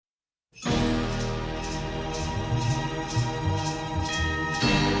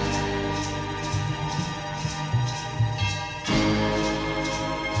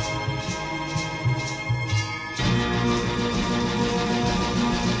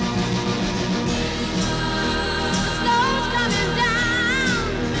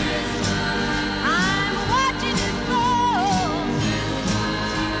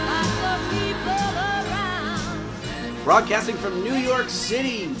Broadcasting from New York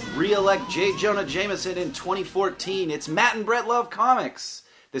City, re-elect J. Jonah Jameson in 2014. It's Matt and Brett Love Comics.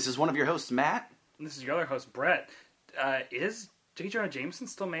 This is one of your hosts, Matt. And this is your other host, Brett. Is J. Jonah Jameson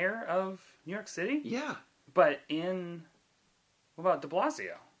still mayor of New York City? Yeah. What about de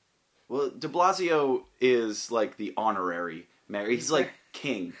Blasio? Well, de Blasio is like the honorary mayor. He's like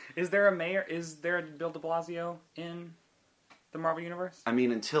king. Is there a Bill de Blasio in the Marvel Universe? I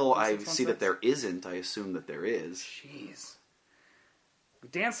mean, until I see that there isn't, I assume that there is. Jeez.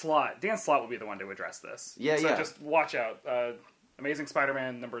 Dan Slott will be the one to address this. Yeah. Just watch out. Amazing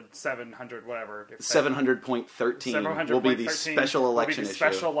Spider-Man number 700, whatever. 700.13 will be the special election issue.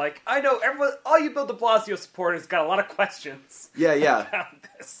 Special, I know everyone, all you Bill de Blasio supporters got a lot of questions. Yeah. About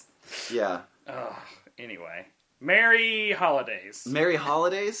this. Yeah. Anyway, Merry Holidays. Merry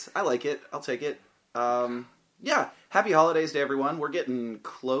Holidays. I like it. I'll take it. Yeah. Happy Holidays to everyone. We're getting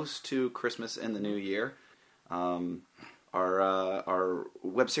close to Christmas and the New Year. Our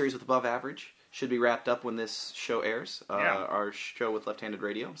web series with Above Average should be wrapped up when this show airs. Our show with Left-Handed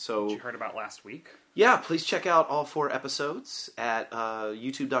Radio. So, which you heard about last week. Yeah, please check out all 4 episodes at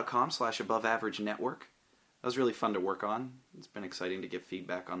youtube.com/AboveAverageNetwork. That was really fun to work on. It's been exciting to get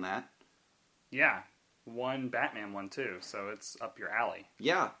feedback on that. Yeah. One Batman one, too. So it's up your alley.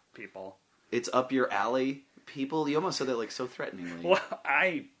 Yeah. People. It's up your alley, people. You almost said that so threateningly. Well,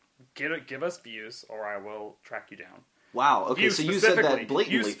 give us views or I will track you down. Wow, okay, so you said that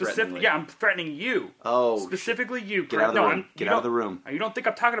blatantly threateningly. Yeah, I'm threatening you. Oh. Specifically you. Get out of the room. Get out of the room. You don't think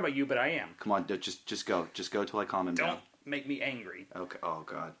I'm talking about you, but I am. Come on, just go. Just go till I calm him down. Don't make me angry. Okay, oh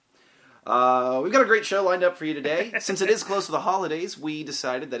God. We've got a great show lined up for you today. Since it is close to the holidays, we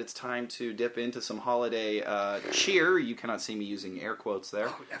decided that it's time to dip into some holiday cheer. You cannot see me using air quotes there.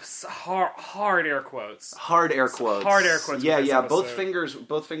 Oh, hard air quotes. Hard air quotes. Hard air quotes. Yeah. Both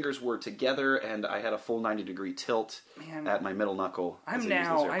fingers were together, and I had a full 90-degree tilt at my middle knuckle. I'm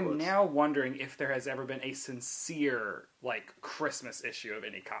now wondering if there has ever been a sincere Christmas issue of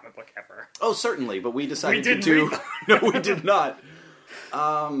any comic book ever. Oh, certainly, but we decided to do. No, we did not.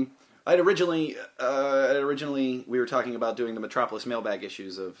 Originally, we were talking about doing the Metropolis mailbag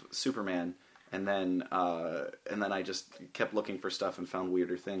issues of Superman, and then I just kept looking for stuff and found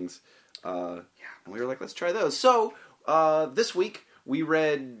weirder things. And we were like, let's try those. So this week we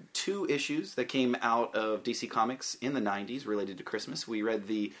read 2 issues that came out of DC Comics in the 90s related to Christmas. We read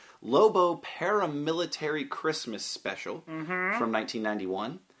the Lobo Paramilitary Christmas Special from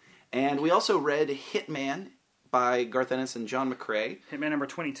 1991, and we also read Hitman by Garth Ennis and John McCrae. Hitman number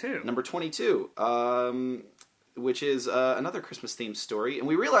 22. Number 22, which is another Christmas-themed story. And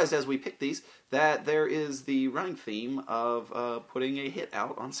we realized as we picked these that there is the running theme of putting a hit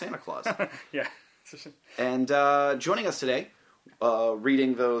out on Santa Claus. Yeah. And joining us today,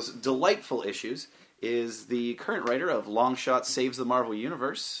 reading those delightful issues, is the current writer of Long Shot Saves the Marvel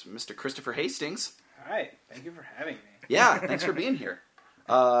Universe, Mr. Christopher Hastings. Hi, thank you for having me. Yeah, thanks for being here.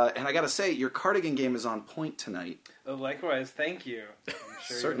 And I gotta say, your cardigan game is on point tonight. Oh, likewise, thank you. I'm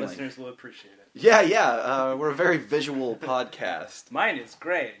sure Certainly. Your listeners will appreciate it. Yeah. We're a very visual podcast. Mine is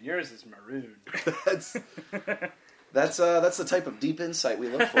gray, and yours is maroon. That's the type of deep insight we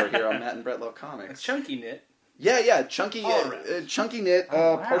look for here on Matt and Brett Love Comics. A chunky knit. Yeah, chunky knit,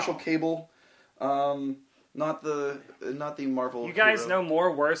 wow. Partial cable. Not the Marvel. You guys hero. know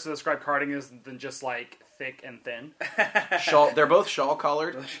more words to describe cardigans than just thick and thin. Shawl. They're both shawl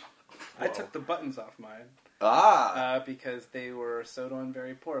collared. I took the buttons off mine. Because they were sewed on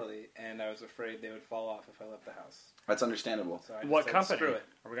very poorly, and I was afraid they would fall off if I left the house. That's understandable. So What company? Screw it.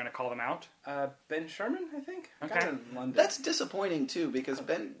 Are we going to call them out? Ben Sherman, I think. Okay. Got it in London. That's disappointing too, because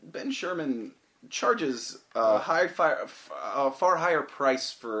Ben Sherman charges a far higher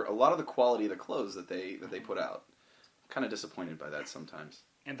price for a lot of the quality of the clothes that they put out. I'm kind of disappointed by that sometimes.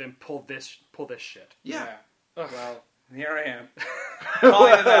 And then pull this shit. Yeah. Well, here I am.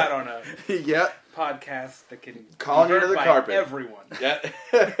 Calling it out on a podcast that can calling be you to heard the by carpet. Everyone. Yeah.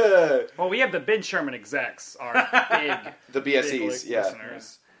 Well, we have the Ben Sherman execs, our big the BSEs,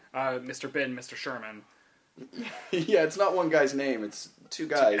 listeners. Mr. Ben, Mr. Sherman. Yeah, it's not one guy's name, it's 2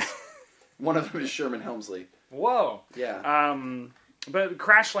 guys. One of them is Sherman Helmsley. Whoa. Yeah. But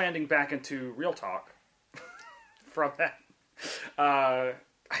crash landing back into real talk from that.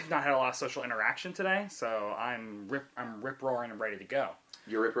 I've not had a lot of social interaction today, so I'm rip-roaring and ready to go.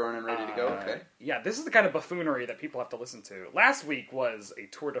 You're rip-roaring and ready to go? Okay. Yeah, this is the kind of buffoonery that people have to listen to. Last week was a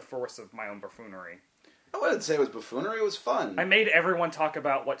tour de force of my own buffoonery. I wouldn't say it was buffoonery, it was fun. I made everyone talk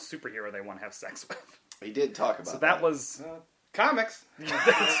about what superhero they want to have sex with. He did talk about that. So that was... Comics.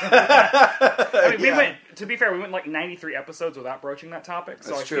 I mean, we went. To be fair, we went 93 episodes without broaching that topic. So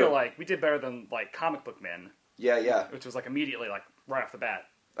That's I true. feel like we did better than comic book men. Yeah. Which was like immediately, like right off the bat.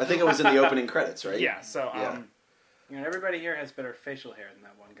 I think it was in the opening credits, right? Yeah. So, everybody here has better facial hair than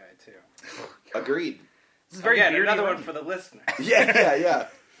that one guy too. Agreed. This is very beardy another one one for the listener. Yeah.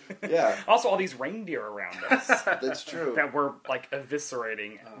 Also, all these reindeer around us. That's true. That we're like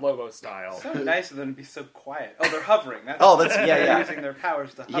eviscerating Lobo style. So nice of them to be so quiet. Oh, they're hovering. They're using their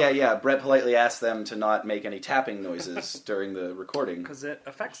powers to hover. Yeah. Brett politely asked them to not make any tapping noises during the recording because it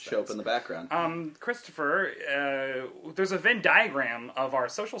affects show up in the background. Christopher, there's a Venn diagram of our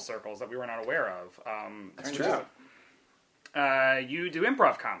social circles that we were not aware of. That's true. You do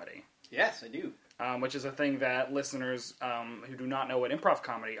improv comedy. Yes, I do. Which is a thing that listeners who do not know what improv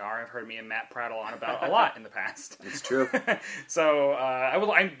comedy are have heard me and Matt prattle on about a lot in the past. It's true. So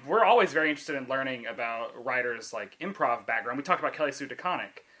we're always very interested in learning about writers' like improv background. We talked about Kelly Sue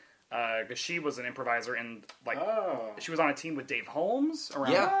DeConnick because she was an improviser and she was on a team with Dave Holmes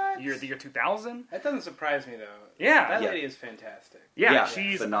around the year 2000. That doesn't surprise me though. Yeah, that lady is fantastic. Yeah,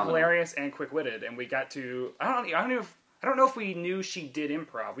 she's phenomenal. Hilarious and quick-witted, and we got to I don't know if we knew she did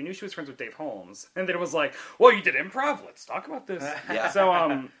improv. We knew she was friends with Dave Holmes. And then it was like, well, you did improv? Let's talk about this.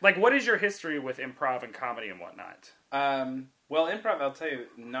 So, what is your history with improv and comedy and whatnot? Well, improv, I'll tell you,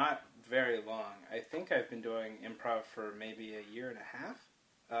 not very long. I think I've been doing improv for maybe a year and a half.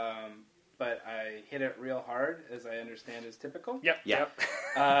 But I hit it real hard, as I understand is typical. Yep.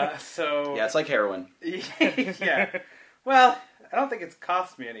 Yeah. So... Yeah, it's like heroin. Yeah. Well, I don't think it's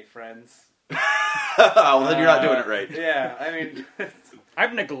cost me any friends. Well, then you're not doing it right. Yeah, I mean...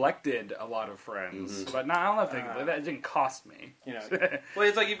 I've neglected a lot of friends, but I don't know if that didn't cost me. Well,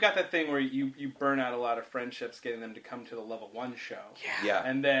 it's like you've got that thing where you burn out a lot of friendships getting them to come to the level 1 show. Yeah.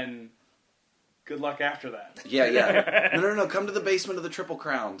 And then... good luck after that. Yeah. No. Come to the basement of the Triple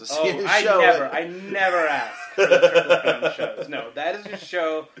Crown to see the I show. I never ask for the Triple Crown shows. No, that is a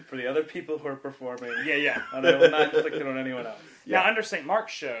show for the other people who are performing. Yeah. And I will not inflict it on anyone else. Yeah. Now, under St.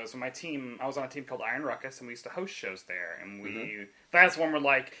 Mark's shows, when I was on a team called Iron Ruckus, and we used to host shows there. And that's when we're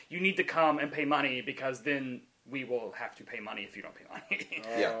like, you need to come and pay money because then we will have to pay money if you don't pay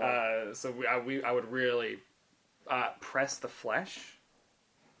money. So I would really press the flesh.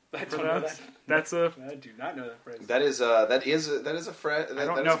 I don't know that. That's a. I do not know that phrase. That is a phrase. I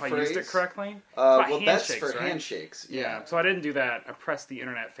don't know if I used it correctly. That's for handshakes. Yeah. So I didn't do that. I pressed the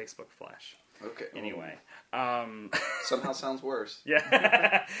internet Facebook flesh. Okay. Anyway. Somehow sounds worse.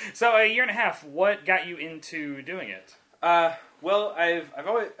 Yeah. So a year and a half. What got you into doing it? Well, I've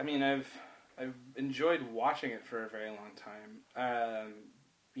enjoyed watching it for a very long time.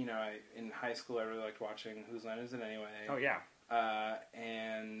 In high school, I really liked watching Whose Line Is It Anyway? Oh yeah. I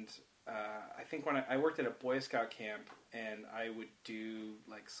think when I worked at a Boy Scout camp, and I would do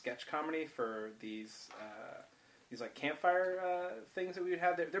like sketch comedy for these like campfire things that we would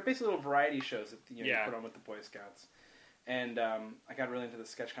have. They're basically little variety shows that you put on with the Boy Scouts. And I got really into the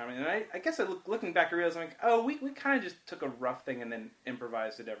sketch comedy. And I guess looking back, I realized we kind of just took a rough thing and then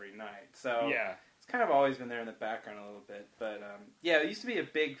improvised it every night. So yeah. It's kind of always been there in the background a little bit. But it used to be a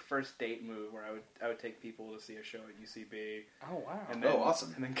big first date move where I would take people to see a show at UCB. Oh, wow. And then,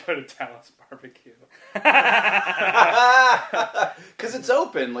 awesome. And then go to Dallas Barbecue. Because it's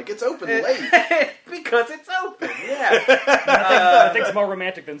open. Like, it's open late. Because it's open, yeah. I think it's more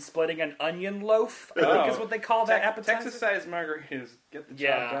romantic than splitting an onion loaf, I think is what they call that appetizer. Texas-sized margaritas get the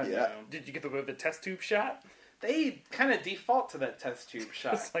job done. Yeah. Did you get the test tube shot? They kind of default to that test tube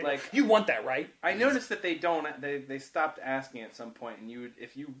shot. like, you want that, right? I noticed that they don't. They stopped asking at some point, and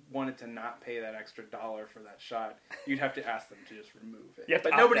if you wanted to not pay that extra $1 for that shot, you'd have to ask them to just remove it.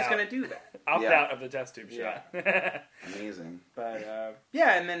 But nobody's going to do that. Opt out of the test tube shot. Amazing. But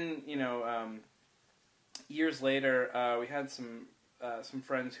and then years later, we had some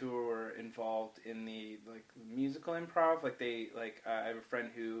friends who were involved in the musical improv. I have a friend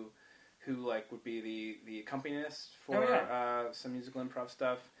who would be the accompanist for some musical improv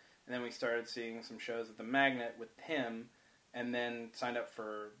stuff. And then we started seeing some shows at the Magnet with him, and then signed up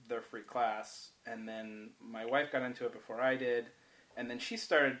for their free class. And then my wife got into it before I did. And then she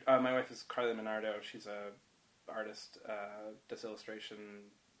started, my wife is Carly Minardo. She's a artist, does illustration,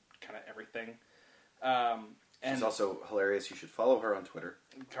 kind of everything. She's also hilarious. You should follow her on Twitter.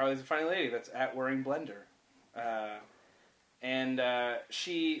 Carly's a funny lady. That's @WearingBlender. And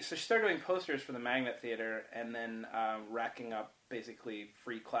she started doing posters for the Magnet Theater, and then racking up basically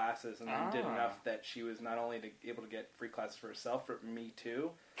free classes, and then did enough that she was not only able to get free classes for herself, but me too.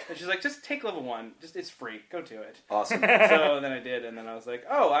 And she's like, just take level 1. It's free. Go to it. Awesome. So then I did, and then I was like,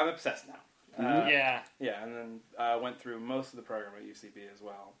 oh, I'm obsessed now. Yeah, and then went through most of the program at UCB as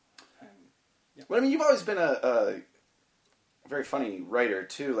well. Well, I mean, you've always been a very funny writer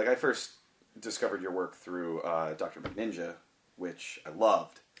too. Like I first discovered your work through Dr. McNinja, which I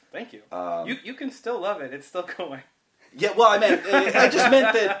loved. Thank you. You can still love it. It's still going. Yeah, well, I just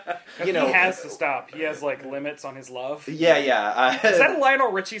meant that, He has to stop. He has, like, limits on his love. Yeah. Is that a Lionel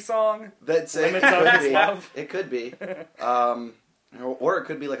Richie song? That's Limits on his love? It could be. Or it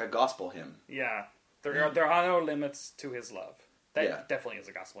could be like a gospel hymn. Yeah. There are no limits to his love. That definitely is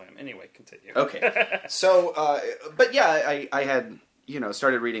a gospel hymn. Anyway, continue. Okay. So, but yeah, I had,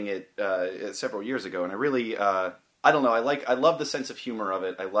 started reading it several years ago, and I really, I don't know, I love the sense of humor of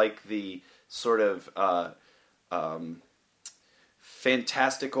it. I like the sort of,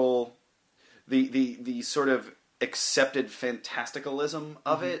 fantastical, the sort of accepted fantasticalism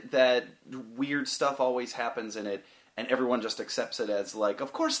of it, that weird stuff always happens in it, and everyone just accepts it as like,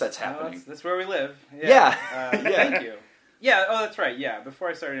 of course that's happening. That's where we live. Yeah. Thank you. Yeah, that's right. Yeah, before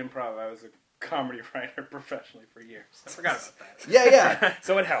I started improv, I was a comedy writer professionally for years. I forgot about that. Yeah.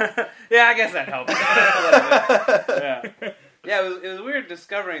 So it helped. Yeah, I guess that helped. Yeah, it was weird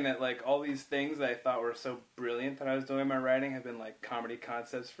discovering that, like, all these things that I thought were so brilliant that I was doing in my writing have been, like, comedy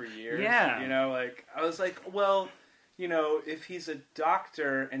concepts for years. Yeah. Like, I was like, well, if he's a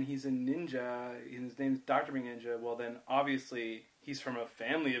doctor and he's a ninja, and his name's Dr. McNinja, well, then obviously he's from a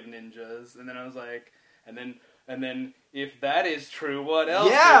family of ninjas. And then I was like, and then if that is true, what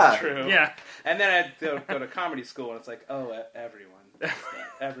else is true? Yeah. And then I go to comedy school, and it's like, oh, everyone does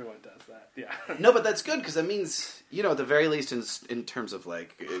that. Everyone does that. Yeah. No, but that's good, because that means, at the very least in terms of,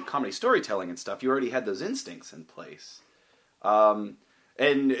 like, comedy storytelling and stuff, you already had those instincts in place. And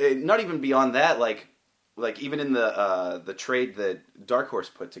not even beyond that, like even in the trade that Dark Horse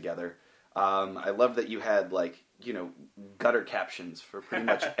put together, I love that you had, like, gutter captions for pretty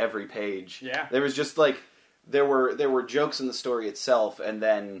much every page. Yeah. There was just, like, there were jokes in the story itself, and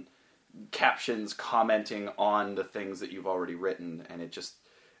then captions commenting on the things that you've already written, and it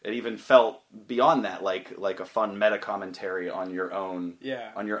even felt beyond that like a fun meta commentary on your own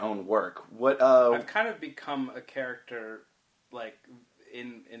work. I've kind of become a character, like,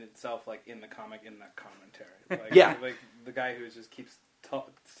 in itself, like, in the comic, in that commentary. Like, yeah, like the guy who just keeps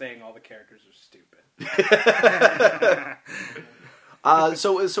saying all the characters are stupid.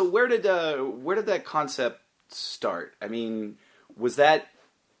 So where did that concept start? I mean, was that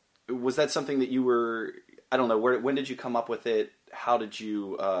something that you were, I don't know, when did you come up with it? How'd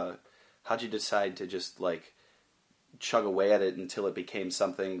you decide to just, like, chug away at it until it became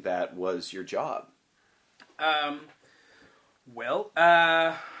something that was your job? Well,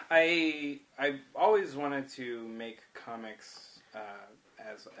 I always wanted to make comics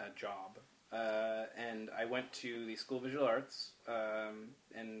as a job, and I went to the School of Visual Arts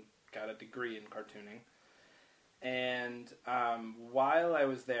and got a degree in cartooning. And while I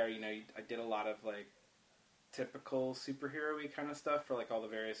was there, I did a lot of, like, typical superhero-y kind of stuff for, like, all the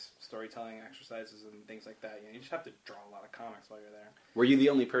various storytelling exercises and things like that. You just have to draw a lot of comics while you're there. Were you the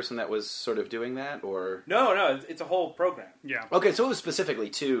only person that was sort of doing that, or? No, it's a whole program. Yeah. Okay, so it was specifically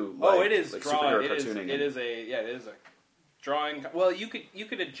to, like, it is like drawing. superhero cartooning. It is a drawing. Well, you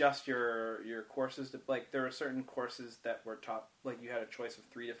could adjust your courses to, like, there were certain courses that were taught, like, you had a choice of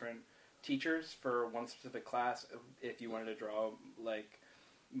 3 different teachers for one specific class if you wanted to draw, like,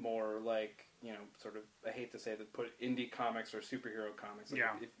 more, like, sort of, I hate to say that, put indie comics or superhero comics. Like,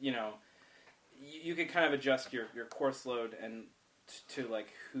 yeah. You could kind of adjust your course load and to,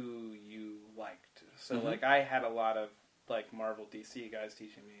 like, who you liked. So, like, I had a lot of, like, Marvel DC guys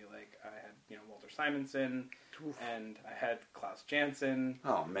teaching me. Like, I had, Walter Simonson, and I had Klaus Janson.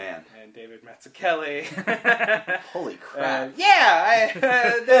 Oh, man. And David Mazzucchelli. Holy crap.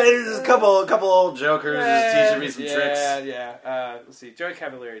 There's a couple old jokers just teaching me some tricks. Yeah. Let's see. Joey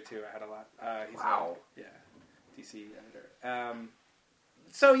Cavalieri, too, I had a lot. He's wow. DC editor.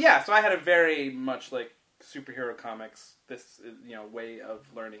 So I had a very much, like, superhero comics, this, way of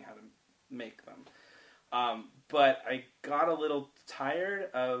learning how to make them. But I got a little tired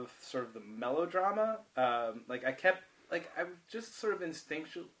of sort of the melodrama. Like, I kept, like, I just sort of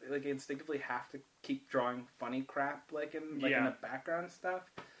instinctively have to keep drawing funny crap, like, in the background stuff.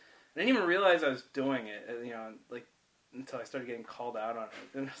 And I didn't even realize I was doing it, like, until I started getting called out on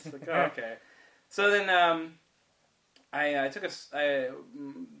it. And I was like, oh, okay. So then, I took I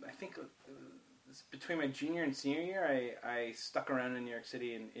think between my junior and senior year, I stuck around in New York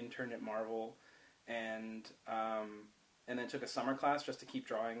City and interned at Marvel. And then took a summer class just to keep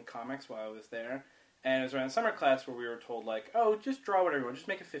drawing comics while I was there. And it was around summer class where we were told, like, oh, just draw whatever you want. Just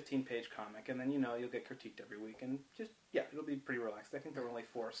make a 15-page comic, and then, you'll get critiqued every week. And just, it'll be pretty relaxed. I think there were only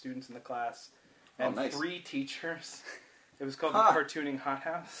 4 students in the class and 3 teachers. It was called the Cartooning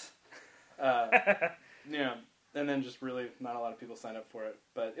Hothouse. then just really not a lot of people signed up for it.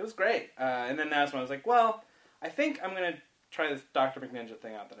 But it was great. And then that's when I was like, well, I think I'm going to try this Dr. McNinja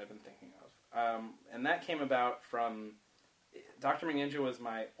thing out that I've been thinking of. And that came about from... Dr. McNinja was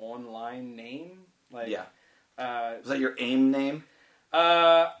my online name. Like, yeah. Was that your AIM name?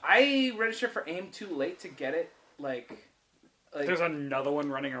 I registered for AIM too late to get it. Like there's another one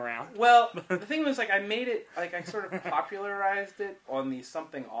running around. Well, the thing was, like, I made it, like, I sort of popularized it on the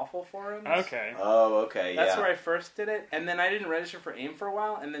Something Awful forums. Okay. Oh, okay, That's where I first did it, and then I didn't register for AIM for a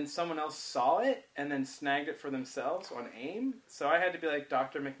while, and then someone else saw it, and then snagged it for themselves on AIM, so I had to be like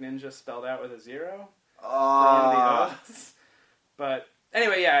Dr. McNinja spelled out with a 0 for one of the O's. But,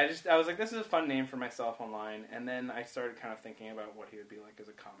 anyway, yeah, I was like, this is a fun name for myself online, and then I started kind of thinking about what he would be like as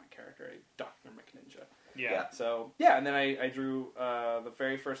a comic character, a Dr. McNinja. Yeah. So, yeah, and then I drew the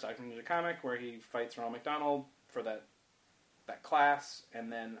very first Dr. Ninja comic where he fights Ronald McDonald for that class, and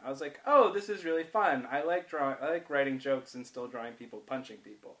then I was like, oh, this is really fun. I like writing jokes and still drawing people punching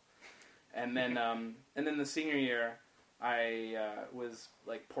people. And then the senior year, I was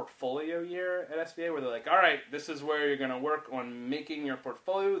like portfolio year at SVA, where they're like, all right, this is where you're going to work on making your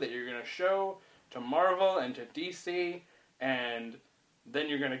portfolio that you're going to show to Marvel and to DC, and then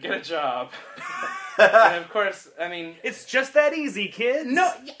you're going to get a job. And of course, I mean... It's just that easy, kids!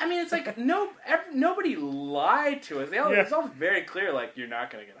 No, I mean, it's like, nobody lied to us. It's all very clear, like, you're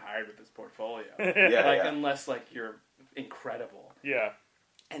not going to get hired with this portfolio. Unless, like, you're incredible. Yeah.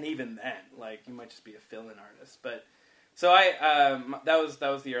 And even then, like, you might just be a fill-in artist. But, so that was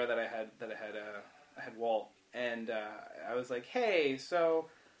the year that I had Walt. And I was like, hey, so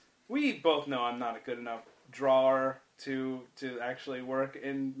we both know I'm not a good enough drawer to actually work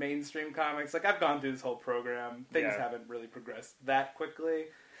in mainstream comics. Like, I've gone through this whole program. Things haven't really progressed that quickly.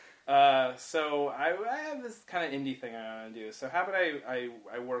 So I have this kind of indie thing I want to do. So how about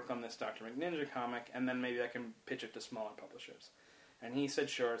I work on this Dr. McNinja comic, and then maybe I can pitch it to smaller publishers. And he said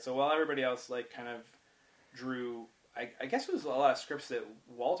sure. So while everybody else, like, kind of drew... I guess it was a lot of scripts that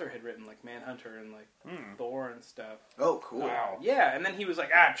Walter had written, like Manhunter and, like, Thor and stuff. Oh, cool. Wow. Yeah, and then he was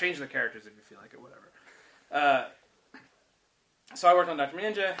like, change the characters if you feel like it, whatever. So I worked on Dr.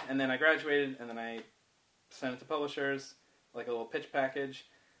 Ninja, and then I graduated, and then I sent it to publishers, like a little pitch package.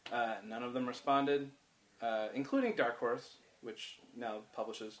 None of them responded, including Dark Horse, which now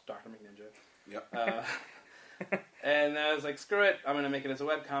publishes Dr. McNinja. Yep. And I was like, screw it, I'm going to make it as a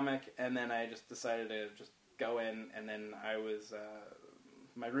webcomic, and then I just decided to just go in, and then I was...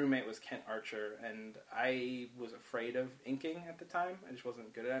 my roommate was Kent Archer, and I was afraid of inking at the time. I just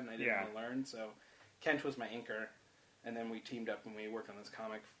wasn't good at it, and I didn't want to learn, so Kent was my inker. And then we teamed up and we worked on this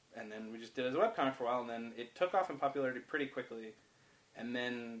comic, and then we just did it as a webcomic for a while, and then it took off in popularity pretty quickly. And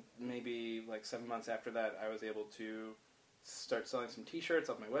then maybe like 7 months after that, I was able to start selling some t-shirts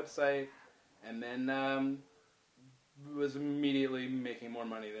off my website, and then was immediately making more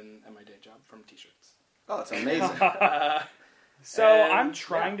money than at my day job from t-shirts. Oh, that's amazing. So I'm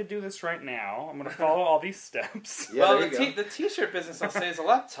trying to do this right now. I'm going to follow all these steps. Yeah, well, the t-shirt business, I'll say, is a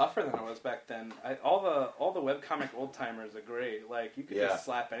lot tougher than it was back then. All the webcomic old timers agree. Like, you could just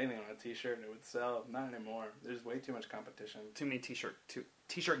slap anything on a t-shirt and it would sell. Not anymore. There's way too much competition. Too many t-shirt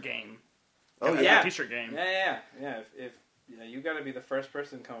game. Oh yeah, t-shirt game. Yeah. If you got to be the first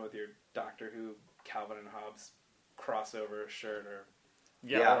person to come up with your Doctor Who, Calvin and Hobbes crossover shirt, or or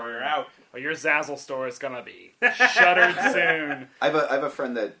you're out. Or your Zazzle store is gonna be shuttered soon. I have a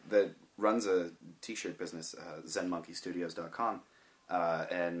friend that runs a t-shirt business, ZenMonkeyStudios.com,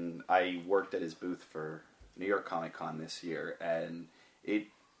 and I worked at his booth for New York Comic Con this year, and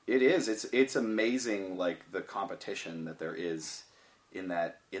it's amazing, like, the competition that there is in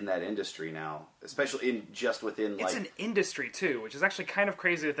that industry now, especially within it's an industry too, which is actually kind of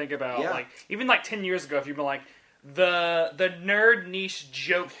crazy to think about. Like, even like 10 years ago, if you'd been like, the nerd niche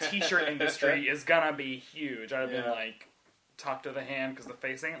joke t-shirt industry is gonna be huge, I'd have been like, talk to the hand because the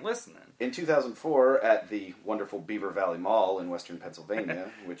face ain't listening. In 2004, at the wonderful Beaver Valley Mall in Western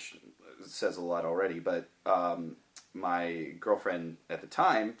Pennsylvania, which says a lot already, but my girlfriend at the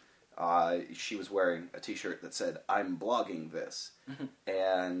time, she was wearing a t-shirt that said, "I'm blogging this,"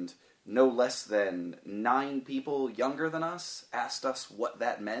 and no less than 9 people younger than us asked us what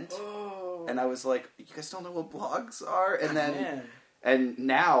that meant. Oh. And I was like, you guys don't know what blogs are? And then, and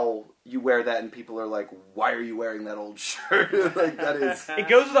now you wear that and people are like, why are you wearing that old shirt? Like, that is... It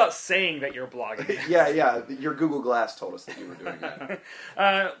goes without saying that you're blogging. Yeah, your Google Glass told us that you were doing that.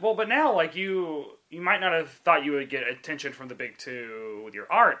 Well, but now, like, you might not have thought you would get attention from the big two with your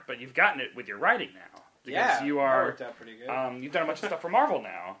art, but you've gotten it with your writing now. Because you are, that worked out pretty good. You've done a bunch of stuff for Marvel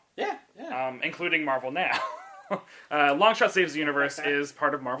now. Yeah. Including Marvel Now. Longshot Saves the Universe is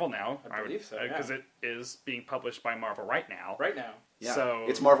part of Marvel now. I believe so, because it is being published by Marvel right now. Right now. Yeah. So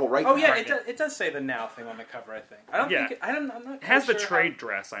it's Marvel right Oh now. yeah, Right. it does say the now thing on the cover. I think. I don't Yeah. think. I'm not. It has the sure trade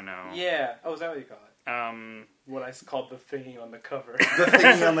dress, I know. How, yeah. Oh, is that what you call it? What I called the thingy on the cover. The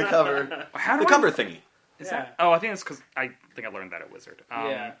thingy on the cover. How do The I- cover thingy. Is Yeah. that? Oh, I think it's because I think I learned that at Wizard.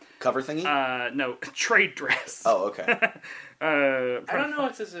 Yeah. Cover thingy? No, trade dress. Oh, okay. I don't know.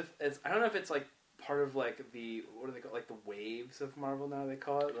 It's as if I don't know if it's like part of like the what do they call like the waves of Marvel now? They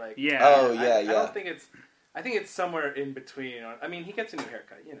call it like Yeah. Oh, yeah, I yeah. don't think it's. I think it's somewhere in between. I mean, he gets a new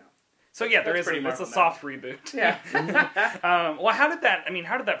haircut. So yeah, there That's is. pretty It's a Marvel now. soft reboot. Yeah. Well, how did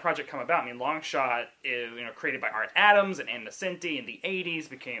that project come about? I mean, Longshot is created by Art Adams and Ann Nocenti in the '80s.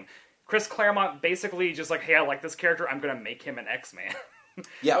 Became Chris Claremont basically just like, hey, I like this character. I'm gonna make him an X-Man.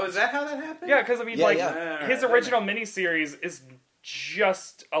 Yeah. Oh, is that how that happened? Yeah, because I mean, Yeah, like yeah. his original miniseries is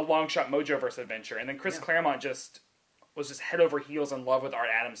just a Longshot Mojoverse adventure, and then Chris Claremont was just head over heels in love with Art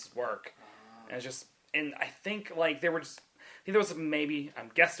Adams' work, and I think like there was maybe, I'm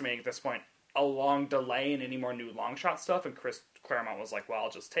guesstimating at this point, a long delay in any more new Longshot stuff, and Chris Claremont was like, well, I'll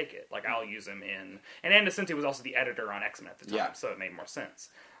just take it, like I'll use him in, and Ann Nocenti was also the editor on X-Men at the time, Yeah. so it made more sense.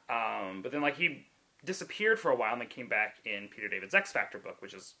 But then like he disappeared for a while and then came back in Peter David's X Factor book,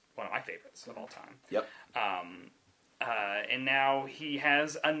 which is one of my favorites of all time. Yep. And now he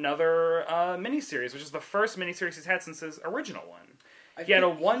has another miniseries, which is the first miniseries he's had since his original one. He had a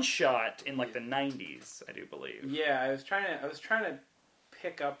one-shot in like the 90s, I do believe. Yeah, I was trying to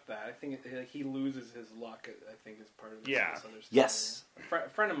pick up that. I think he loses his luck. I think is part of this, Yeah. this other story. Yes. A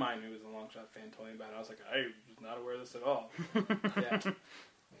friend of mine who was a Longshot fan told me about it. I was like, I was not aware of this at all. Yeah.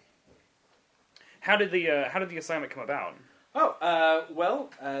 How did the assignment come about? The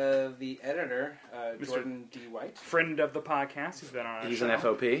editor, Jordan D. White. Friend of the podcast. He's been on our He's show. an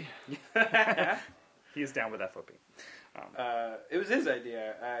FOP. He is down with FOP. It was his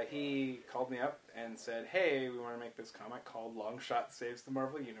idea. He called me up and said, hey, we want to make this comic called Longshot Saves the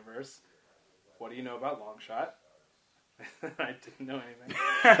Marvel Universe. What do you know about Longshot? I didn't know anything.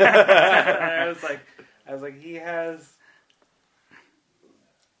 I was like, he has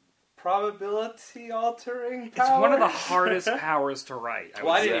probability altering powers. It's one of the hardest powers to write. I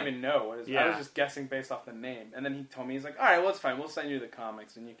didn't say. even know what it is. I Yeah. was just guessing based off the name, and then he told me, he's like, "All right, well, it's fine. We'll send you the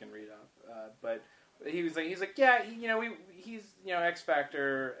comics, and you can read up." But he's like, yeah, he's X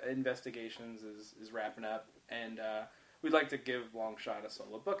Factor Investigations is wrapping up, and we'd like to give Longshot a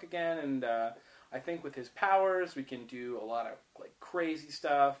solo book again, and I think with his powers, we can do a lot of like crazy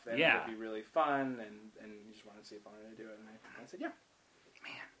stuff, and Yeah. it'll be really fun, and he just wanted to see if I wanted to do it, and I said, yeah.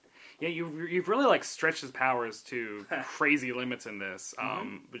 Yeah, you've really like stretched his powers to crazy limits in this,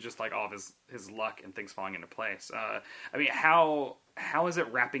 but just like all of his luck and things falling into place. I mean, how is it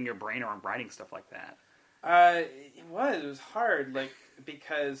wrapping your brain around writing stuff like that? It was hard, like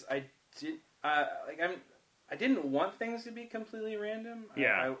because I didn't want things to be completely random.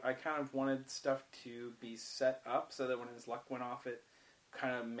 Yeah. I kind of wanted stuff to be set up so that when his luck went off, it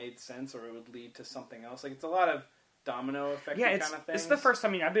kind of made sense, or it would lead to something else. Like it's a lot of domino effect kind of things. It's the first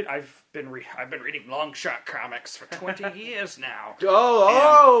time. I mean, I've been reading Longshot comics for 20 years now.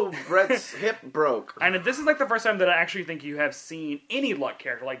 Brett's hip broke. And this is like the first time that I actually think you have seen any luck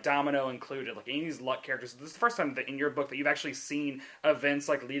character, like Domino included, like any of these luck characters. This is the first time that in your book that you've actually seen events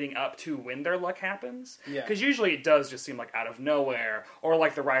like leading up to when their luck happens. Yeah. Because usually it does just seem like out of nowhere, or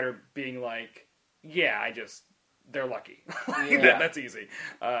like the writer being like, "Yeah, they're lucky." Yeah. That's easy.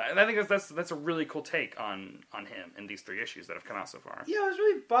 And I think that's a really cool take on him in these 3 issues that have come out so far. Yeah, I was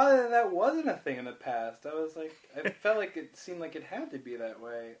really bothered that wasn't a thing in the past. I was like, I felt like it seemed like it had to be that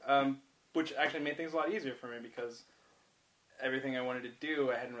way, which actually made things a lot easier for me because everything I wanted to do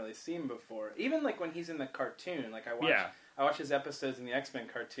I hadn't really seen before. Even like when he's in the cartoon, like I watched his episodes in the X-Men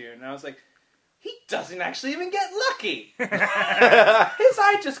cartoon, and I was like, he doesn't actually even get lucky. His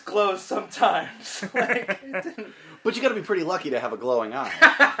eye just glows sometimes. Like, it didn't... But you got to be pretty lucky to have a glowing eye.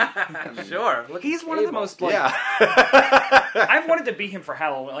 Sure. Look, He's one of the most like. Yeah. I've wanted to be him for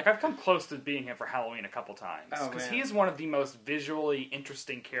Halloween. Like I've come close to being him for Halloween a couple times Oh, because man. he's one of the most visually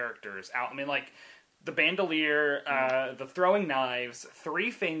interesting characters out. I mean, like the bandolier, the throwing knives,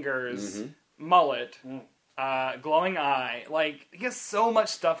 3 fingers, mullet, glowing eye. Like he has so much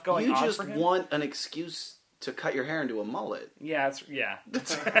stuff going You on just for him. want an excuse to cut your hair into a mullet. Yeah,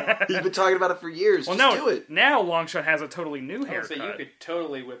 You've been talking about it for years. Well, Just no. do it. Now Longshot has a totally new So haircut. you could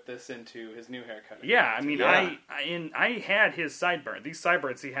totally whip this into his new haircut. Yeah, I mean, Yeah. I had his sideburn. These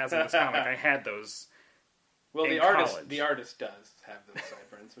sideburns he has in this comic, I had those. Well, in the college. artist does have those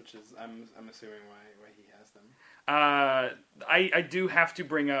sideburns, which is I'm assuming why he has them. I do have to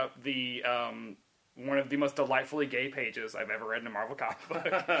bring up the one of the most delightfully gay pages I've ever read in a Marvel comic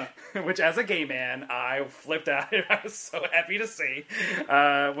book. Which, as a gay man, I flipped out. I was so happy to see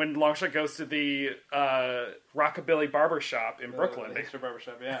when Longshot goes to the Rockabilly Barbershop in Brooklyn. The hipster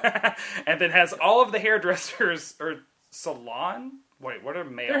barbershop, yeah. And then has all of the hairdressers, or salon? Wait, what are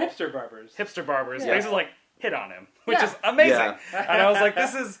male? They're hipster barbers. Hipster barbers. Yeah. Basically, hit on him, which Yeah. is amazing. Yeah. And I was like,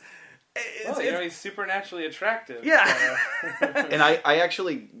 this is... Well, he's supernaturally attractive. Yeah. So. And I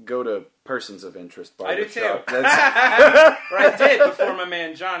actually go to persons of interest I do barbershop. too. That's, Or I did before my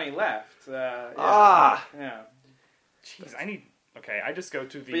man Johnny left. Yeah. Ah. Yeah. Jeez, I just go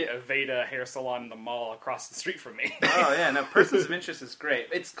to the Yeah. Aveda hair salon in the mall across the street from me. Oh yeah, no. Persons of interest is great.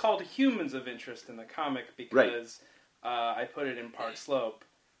 It's called Humans of Interest in the comic because I put it in Park Slope,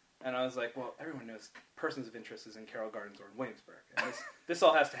 and I was like, well, everyone knows Persons of Interest is in Carroll Gardens or in Williamsburg, and this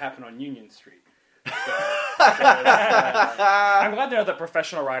all has to happen on Union Street. So, I'm glad to know that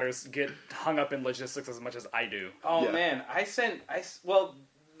professional writers get hung up in logistics as much as I do. oh Yeah. man, well,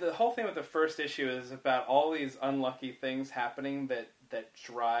 the whole thing with the first issue is about all these unlucky things happening that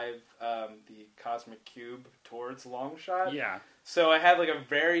drive the Cosmic Cube towards Longshot. Yeah. So I have like a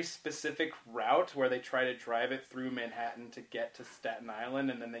very specific route where they try to drive it through Manhattan to get to Staten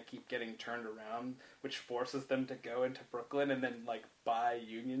Island, and then they keep getting turned around, which forces them to go into Brooklyn and then like by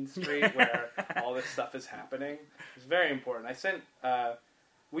Union Street where all this stuff is happening. It's very important. I sent.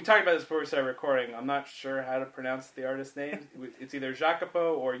 We talked about this before we started recording. I'm not sure how to pronounce the artist's name. It's either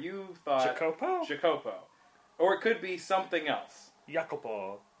Jacopo or you thought Jacopo, or it could be something else.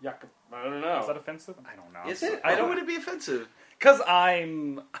 Jacopo. I don't know. Is that offensive? I don't know. Is it? Why would it be offensive? Because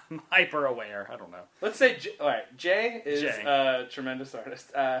I'm hyper aware. I don't know. Let's say, all right, Jay is Jay. a tremendous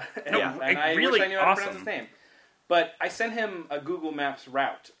artist, and I really wish I knew how to awesome. pronounce his name. But I sent him a Google Maps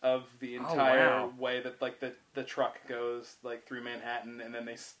route of the entire wow. way that like the truck goes like through Manhattan, and then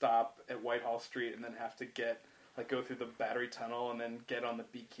they stop at Whitehall Street, and then have to go through the Battery Tunnel, and then get on the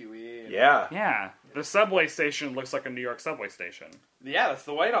BQE. And, Yeah. Yeah. The subway station looks like a New York subway station. yeah, that's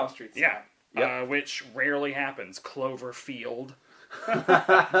the Whitehall Street. Yeah. stop. Yep. Which rarely happens. Cloverfield.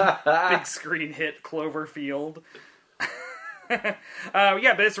 Big screen hit Cloverfield.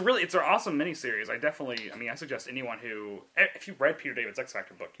 Yeah, but it's an awesome miniseries. I suggest anyone who, if you read Peter David's X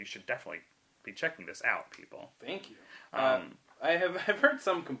Factor book, you should definitely be checking this out, people. Thank you. Um, I've heard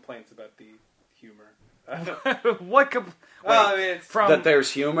some complaints about the humor. Well, it's That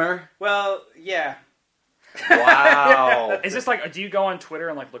there's humor? yeah. Wow. is this like? Do you go on Twitter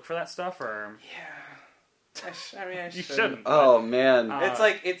and like look for that stuff, or Yeah. I you shouldn't. shouldn't? Oh, man. It's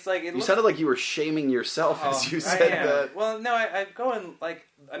like it You looks. sounded like you were shaming yourself as you I said am. that. Well, no, I go and like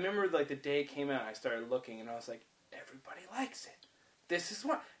I remember like the day it came out, I started looking and I was like, everybody likes it. This is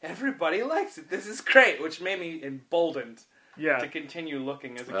what everybody likes it. This is great, which made me emboldened Yeah. to continue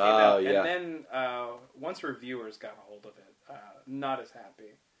looking as it came Oh, out. yeah. And then once reviewers got a hold of it, not as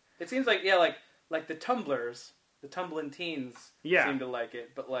happy. It seems like like the Tumblers, the Tumblin' Teens Yeah. seem to like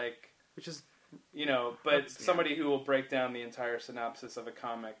it, but like. Which is But That's- somebody who will break down the entire synopsis of a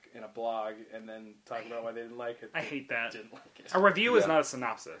comic in a blog and then talk about why they didn't like it. I hate that. Didn't like it. A review is Yeah. not a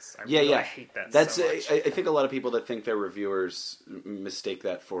synopsis. I Yeah. hate that. That's so much. I think a lot of people that think they're reviewers mistake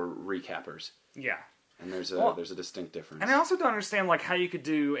that for recappers. Yeah. And there's Well, a distinct difference. And I also don't understand like how you could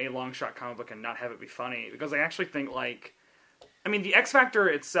do a long shot comic book and not have it be funny, because I actually think like, I mean, the X Factor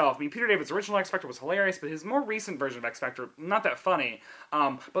itself, Peter David's original X Factor was hilarious, but his more recent version of X Factor, not that funny.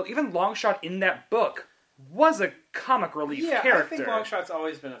 But even Longshot in that book was a comic relief character. I think Longshot's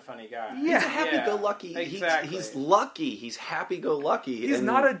always been a funny guy. Yeah. He's a happy-go-lucky. Exactly. He's lucky. He's happy-go-lucky. He's and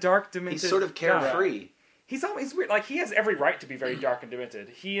not a dark, demented He's sort of carefree. guy. He's always weird. Like, he has every right to be very dark and demented.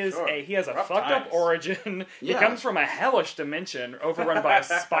 He has Sure. a Rough fucked up times. origin. He Yeah. comes from a hellish dimension overrun by a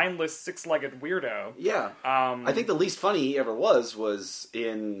spineless, six-legged weirdo. Yeah. I think the least funny he ever was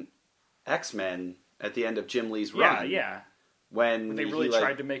in X-Men at the end of Jim Lee's run. Yeah. When They really he, like,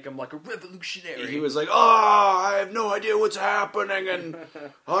 tried to make him like a revolutionary. He was like, "Oh, I have no idea what's happening, and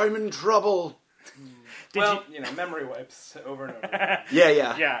I'm in trouble." Memory wipes over and over. Yeah,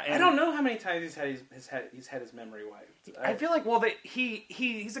 yeah. Yeah, and I don't know how many times he's had his memory wiped. I feel like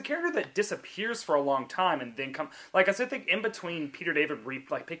he's a character that disappears for a long time and then I think in between Peter David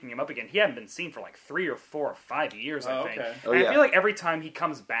picking him up again, he hadn't been seen for like 3 or 4 or 5 years. I think. Okay. Oh, And yeah. I feel like every time he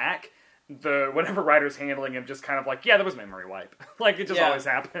comes back, whatever writer's handling him just kind of like, yeah, there was memory wipe. Like it just Yeah. always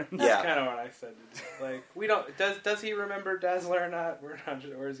happens. That's Yeah. kind of what I said. Like we don't. Does he remember Dazzler or not? We're not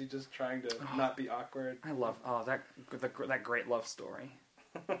sure. Or is he just trying to not be awkward? I love that great love story.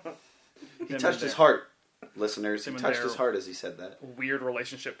 He touched his heart, listeners. He Him and touched their- his heart as he said that. Weird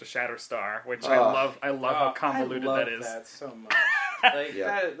relationship to Shatterstar, which Oh. I love how convoluted I love that is. that so much. Like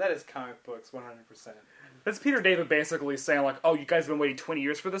Yeah. that is comic books 100%. That's Peter David basically saying like, "Oh, you guys have been waiting 20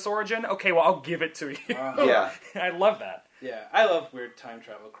 years for this origin? Okay, well, I'll give it to you." Yeah. I love that. Yeah, I love weird time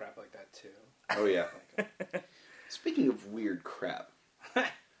travel crap like that too. Oh yeah. Speaking of weird crap,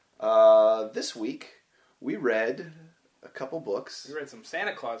 this week we read a couple books. We read some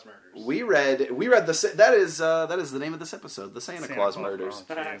Santa Claus murders. We read that is the name of this episode, the Santa Claus murders.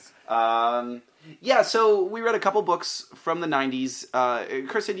 Oh, jeez. Yeah, so we read a couple books from the 90s.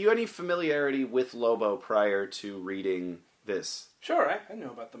 Chris, had you any familiarity with Lobo prior to reading this? Sure, I know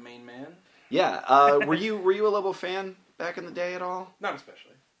about the main man. Yeah, were you a Lobo fan back in the day at all? Not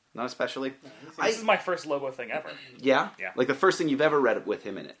especially. Not especially. This is my first Lobo thing ever. Yeah, Yeah. like the first thing you've ever read with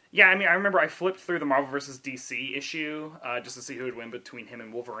him in it. Yeah, I mean, I remember I flipped through the Marvel vs. DC issue just to see who would win between him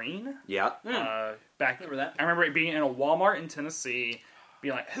and Wolverine. Yeah. Back, Remember that? I remember it being in a Walmart in Tennessee,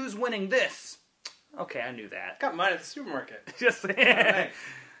 being like, "Who's winning this?" Okay, I knew that. Got mine at the supermarket. Just Nice.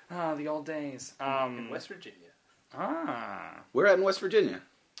 the old days. In West Virginia. We're at in West Virginia.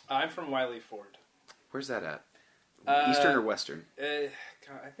 I'm from Wiley Ford. Where's that at? Uh, Eastern or Western?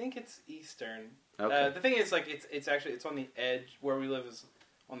 God, I think it's Eastern. Okay. The thing is, like, it's actually on the edge. Where we live is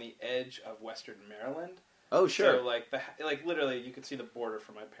on the edge of Western Maryland. Oh, sure. So, like, literally, you could see the border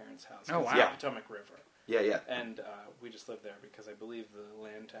from my parents' house. Oh, 'cause wow. it's Yeah. the Potomac River. Yeah. And we just lived there because I believe the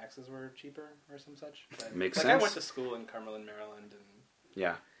land taxes were cheaper or some such. But, Makes like, sense. I went to school in Cumberland, Maryland, and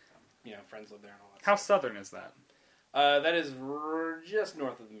Yeah. friends lived there and all that. How stuff. southern is that? That is just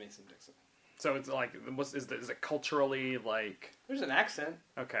north of the Mason-Dixon. So it's like, is it culturally like There's an accent.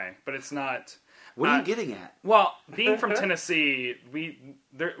 okay, but it's not. What are you getting at? Well, being from Tennessee,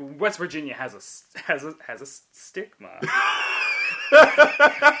 West Virginia has a stigma.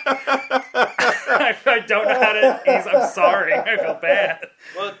 I don't know how to ease. I'm sorry. I feel bad.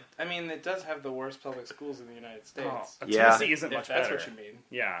 Well, I mean, it does have the worst public schools in the United States. Oh, Yeah. Tennessee isn't If much that's better. what you mean.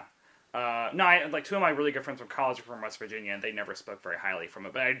 Yeah. No, I like two of my really good friends from college are from West Virginia, and they never spoke very highly from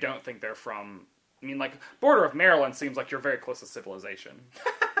it. But I don't think they're from. I mean, like border of Maryland seems like you're very close to civilization.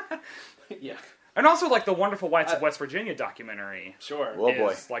 Yeah, And also, like the Wonderful Whites of West Virginia documentary. sure. Well, boy.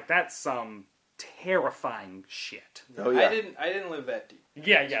 is, like that's some terrifying shit. Oh, yeah. I didn't live that deep.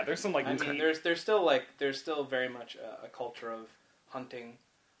 Yeah. There's some like I mean, there's still very much a culture of hunting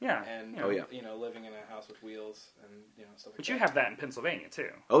yeah, and Oh, yeah. living in a house with wheels and stuff like but that. you have that in Pennsylvania too.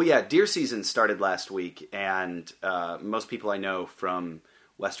 Oh, yeah. Deer season started last week, and most people I know from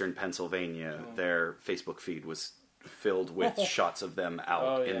Western Pennsylvania, their Facebook feed was filled with shots of them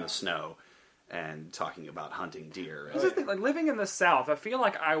out Oh, in yeah. the snow and talking about hunting deer. This is the thing, like living in the South, I feel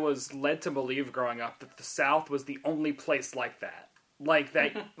like I was led to believe growing up that the South was the only place like that. Like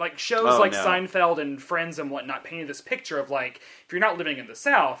that, like shows Oh, like no. Seinfeld and Friends and whatnot painted this picture of like, if you're not living in the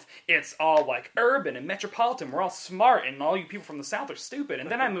South, it's all like urban and metropolitan. We're all smart, and all you people from the South are stupid. And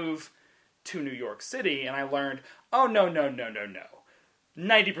then I move to New York City, and I learned, oh no.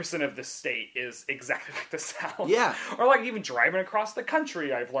 90% of this state is exactly like the South. Yeah. Or like even driving across the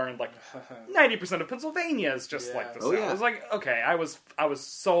country, I've learned like 90% of Pennsylvania is just Yeah. like the Oh, South. yeah. I was like, okay, I was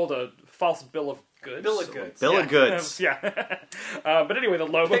sold a false bill of goods. Bill of goods. Bill Yeah. of goods. Yeah. But anyway, the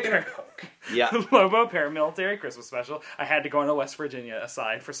Lobo, Taking a poke. Yeah. Lobo paramilitary Christmas special. I had to go on a West Virginia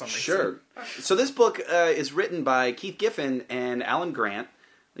aside for some reason. Sure. So this book is written by Keith Giffen and Alan Grant.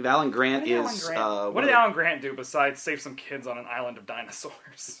 I believe Alan Grant is... What did Alan Grant do besides save some kids on an island of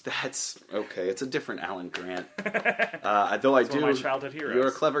dinosaurs? That's... Okay, it's a different Alan Grant. Though I One do... of my childhood heroes. You're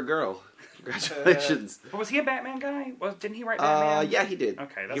a clever girl. Congratulations. But was he a Batman guy? Didn't he write Batman? Yeah, he did.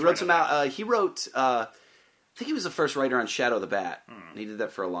 Okay, that's he wrote right. some out. He wrote. I think he was the first writer on Shadow the Bat. Hmm. He did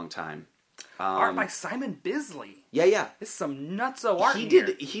that for a long time. Art by Simon Bisley. Yeah. This is some nutso art He here.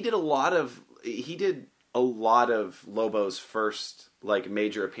 did. He did a lot of. He did a lot of Lobo's first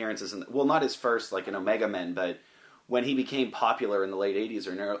major appearances. Well, not his first in Omega Men, but when he became popular in the late '80s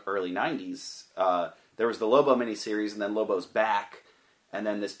or early '90s, there was the Lobo miniseries, and then Lobo's Back. And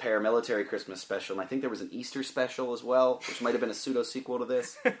then this paramilitary Christmas special, and I think there was an Easter special as well, which might have been a pseudo sequel to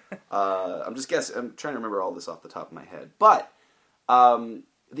this. I'm just guessing. I'm trying to remember all this off the top of my head. But the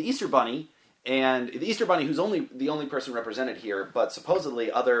Easter Bunny, who's the only person represented here, but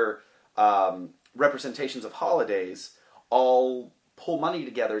supposedly other representations of holidays, all pull money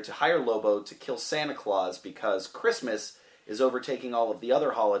together to hire Lobo to kill Santa Claus because Christmas is overtaking all of the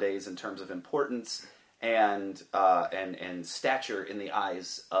other holidays in terms of importance and stature in the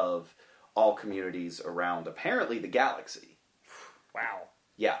eyes of all communities around, apparently, the galaxy. Wow.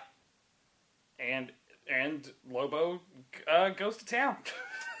 Yeah. And Lobo goes to town.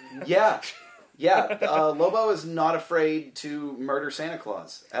 Yeah. Lobo is not afraid to murder Santa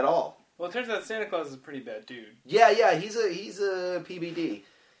Claus at all. Well, it turns out Santa Claus is a pretty bad dude. Yeah, he's a PBD.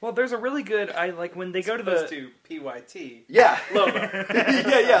 Well, there's a really good. I like when they go to the to PYT. Yeah, Lobo.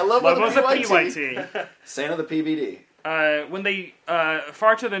 yeah, Lobo's a PYT. PYT. Santa the PBD. When they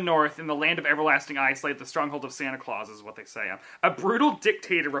far to the north, in the land of everlasting isolate, the stronghold of Santa Claus is what they say. A brutal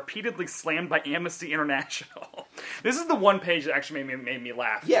dictator repeatedly slammed by Amnesty International. This is the one page that actually made me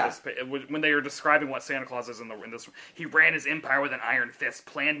laugh. Yeah. When they were describing what Santa Claus is in this, he ran his empire with an iron fist,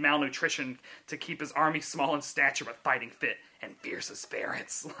 planned malnutrition to keep his army small in stature but fighting fit, and fierce as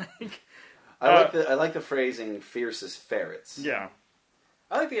ferrets. I like the phrasing "fierce as ferrets." Yeah.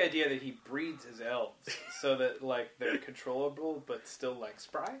 I like the idea that he breeds his elves so that like they're controllable but still like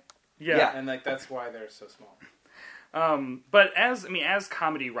spry. Yeah. And like that's why they're so small. But as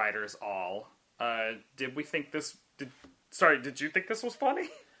comedy writers, did we think this? Did you think this was funny?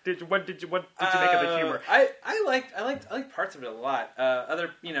 What did you make of the humor? I liked parts of it a lot. Other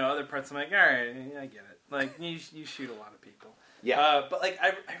parts I'm like, all right, I get it. Like you shoot a lot of people. Yeah. But like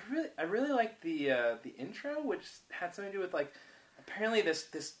I really liked the intro, which had something to do with like apparently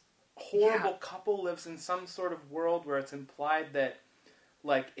this horrible couple lives in some sort of world where it's implied that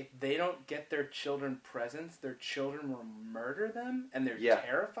like if they don't get their children presents, their children will murder them, and they're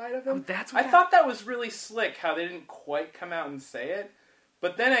terrified of them. Oh, that's what I thought that was really slick how they didn't quite come out and say it,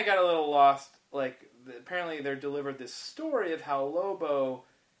 but then I got a little lost. Like apparently they're delivered this story of how Lobo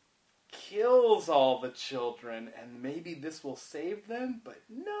kills all the children, and maybe this will save them, but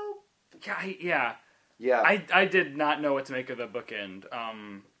no. Yeah. I did not know what to make of the bookend,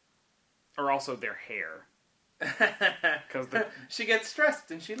 or also their hair. Because she gets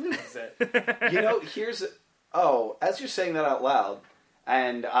stressed and she loses it. As you're saying that out loud,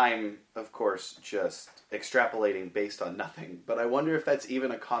 and I'm, of course, just extrapolating based on nothing, but I wonder if that's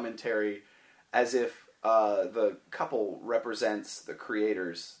even a commentary as if the couple represents the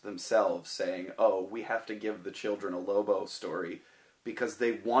creators themselves saying, oh, we have to give the children a Lobo story because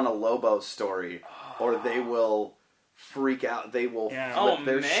they want a Lobo story or they will freak out, they will flip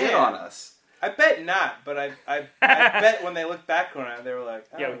their shit on us. I bet not, but I bet when they look back on it, they were like,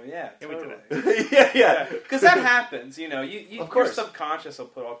 oh, yeah, totally. We did it. yeah. Because that happens, you know. Of course. Your subconscious will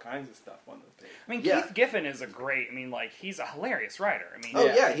put all kinds of stuff on the page. I mean, Keith Giffen is he's a hilarious writer. I mean,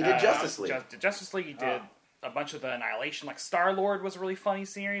 he did Justice League. Justice League, he did a bunch of the Annihilation. Like, Star-Lord was a really funny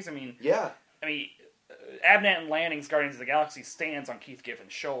series. I mean, Abnett and Lanning's Guardians of the Galaxy stands on Keith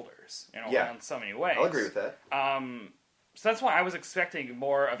Giffen's shoulders, in so many ways. I'll agree with that. So that's why I was expecting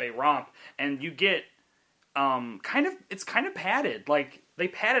more of a romp, and you get it's kind of padded. Like they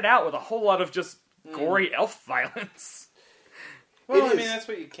pad it out with a whole lot of just gory elf violence. Well, I mean that's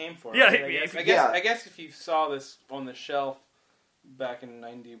what you came for. Yeah, right? I guess if you saw this on the shelf back in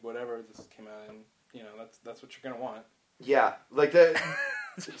 '90 whatever this came out in, that's what you're gonna want. Yeah, like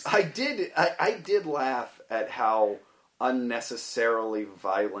I did laugh at how unnecessarily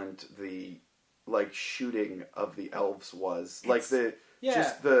violent the shooting of the elves was. Like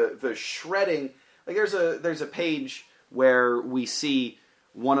just the shredding. Like there's a page where we see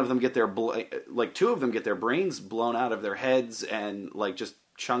one of them get their two of them get their brains blown out of their heads and like just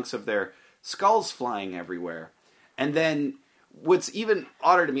chunks of their skulls flying everywhere. And then what's even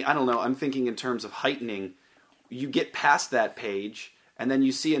odder to me, I don't know, I'm thinking in terms of heightening. You get past that page, and then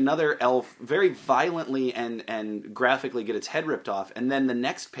you see another elf very violently and graphically get its head ripped off, and then the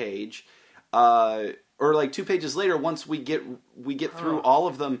next page, or like 2 pages later, once we get through all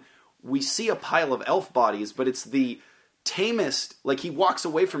of them, we see a pile of elf bodies, but it's the tamest. Like he walks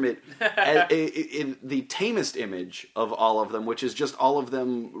away from it, the tamest image of all of them, which is just all of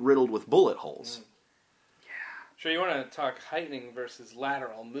them riddled with bullet holes. Sure, you want to talk heightening versus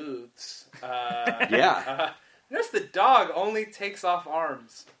lateral moves? Notice the dog only takes off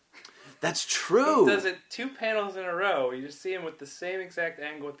arms. That's true. He does it 2 panels in a row. You just see him with the same exact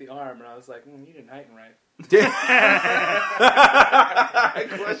angle with the arm, and I was like, you didn't heighten right. I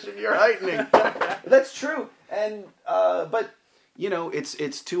question your heightening. That's true, and but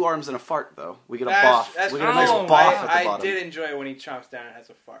it's 2 arms and a fart though. We get a boff. We get a nice boff at the bottom. I did enjoy it when he chomps down and has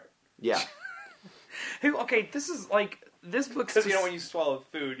a fart. Yeah. Okay, this is like. This book's because when you swallow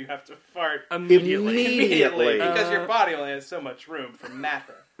food, you have to fart immediately because your body only has so much room for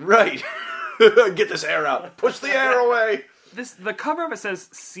matter. Right. Get this air out. Push the air away. The cover of it says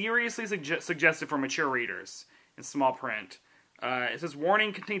seriously suggested for mature readers in small print. It says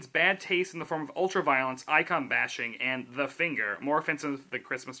warning contains bad taste in the form of ultra-violence, icon bashing, and the finger, more offensive than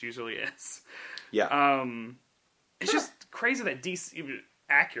Christmas usually is. Yeah. It's just crazy that DC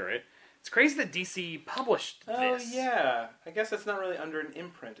accurate. It's crazy that DC published this. Oh yeah, I guess that's not really under an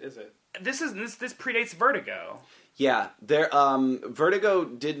imprint, is it? This predates Vertigo. Yeah, there. Vertigo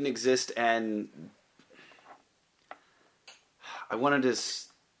didn't exist, and I wanted to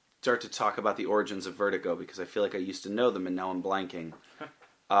start to talk about the origins of Vertigo because I feel like I used to know them, and now I'm blanking.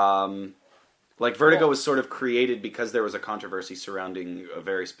 Like Vertigo was sort of created because there was a controversy surrounding a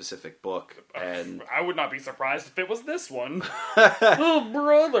very specific book, and I would not be surprised if it was this one. Oh,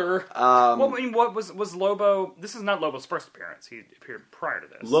 brother! What was Lobo? This is not Lobo's first appearance. He appeared prior to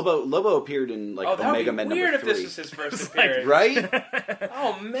this. Lobo appeared in like Omega Men weird number 3. if this was his first appearance, Right?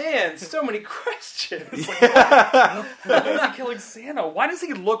 Oh man, so many questions. Why is he killing Santa? Why does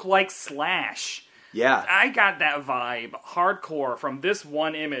he look like Slash? Yeah. I got that vibe hardcore from this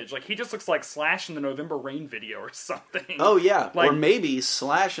one image. Like, he just looks like Slash in the November Rain video or something. Oh, yeah. Like, or maybe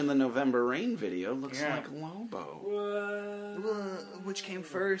Slash in the November Rain video looks like Lobo. Which came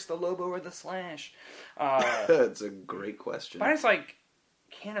first, the Lobo or the Slash? That's a great question. But I just, like,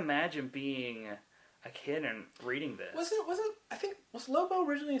 can't imagine being a kid and reading this. Was Lobo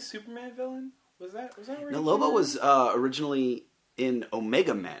originally a Superman villain? Was that originally? No, Lobo was originally in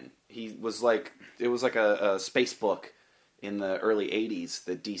Omega Men. He was like, it was like a space book in the early 80s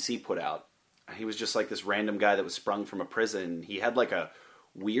that DC put out. He was just like this random guy that was sprung from a prison. He had like a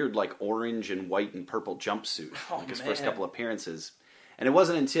weird like orange and white and purple jumpsuit, like his first couple appearances. And it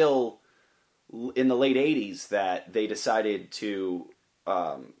wasn't until in the late 80s that they decided to,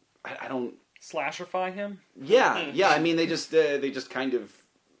 I don't... Slasherify him? Yeah. I mean, they just kind of,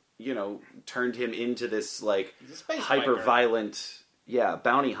 you know, turned him into this like hyper-violent... Yeah,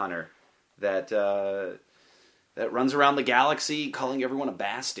 bounty hunter that runs around the galaxy calling everyone a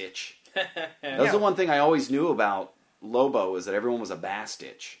Bastitch. That was the one thing I always knew about Lobo, is that everyone was a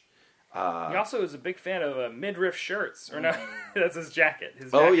Bastitch. He also is a big fan of midriff shirts. Or no, that's his jacket. His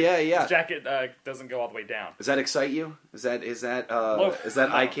jacket. Oh, yeah. His jacket doesn't go all the way down. Does that excite you? Is that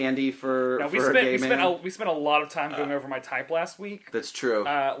eye candy for gaming? We spent a lot of time going over my type last week. That's true.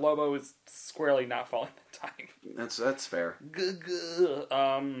 Lobo is squarely not falling the type. That's fair.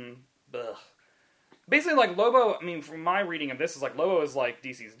 Basically, like, Lobo, I mean, from my reading of this, is like Lobo is like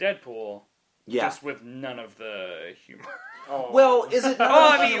DC's Deadpool, just with none of the humor. Oh. Well, is it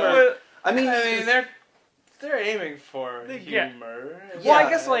not humor? I mean, they're aiming for humor. Yeah. Well, I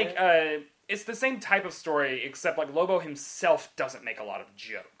guess, like, it's the same type of story, except, like, Lobo himself doesn't make a lot of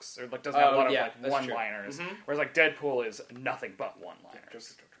jokes, or, like, doesn't have a lot of, like, one-liners, whereas, like, Deadpool is nothing but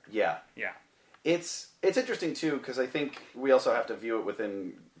one-liners. Yeah. It's interesting, too, because I think we also have to view it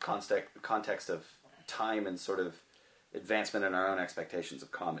within context of time and sort of advancement in our own expectations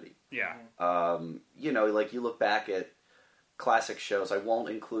of comedy. Yeah. You know, like, you look back at classic shows. I won't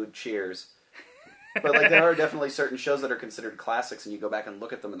include Cheers. But, like, there are definitely certain shows that are considered classics, and you go back and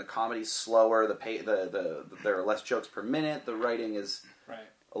look at them, and the comedy's slower, there are less jokes per minute, the writing is...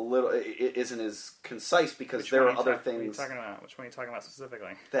 it isn't as concise because there are other things. Which one are you talking about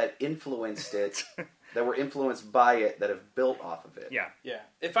specifically? That influenced it, that were influenced by it, that have built off of it. Yeah.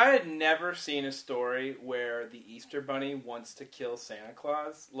 If I had never seen a story where the Easter Bunny wants to kill Santa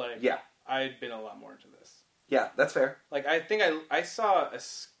Claus, I'd been a lot more into this. Yeah, that's fair. Like, I think I saw a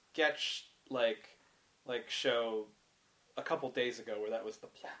sketch like show a couple days ago where that was the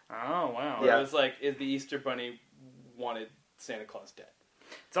plot. Oh wow! Where it was like, is the Easter Bunny wanted Santa Claus dead?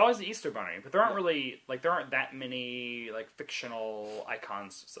 It's always the Easter Bunny, but there aren't that many like fictional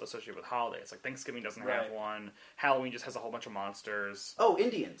icons associated with holidays. Like Thanksgiving doesn't have one. Halloween just has a whole bunch of monsters. Oh,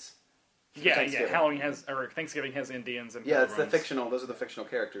 Indians. Yeah. Thanksgiving has Indians and it's the fictional. Those are the fictional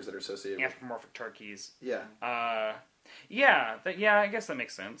characters that are associated with anthropomorphic turkeys. Yeah. I guess that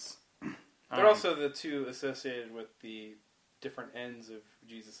makes sense. They're also the two associated with the different ends of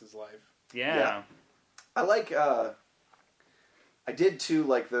Jesus' life. Yeah. I like. I did too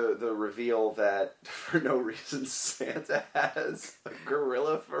like the reveal that for no reason Santa has a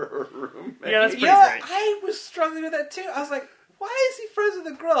gorilla for a roommate. Yeah, that's pretty great. I was struggling with that too. I was like, why is he friends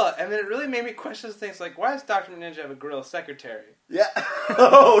with a gorilla? And then it really made me question things like, why does Dr. Ninja have a gorilla secretary? Yeah.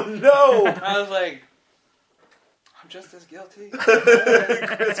 Oh no! I was like, I'm just as guilty.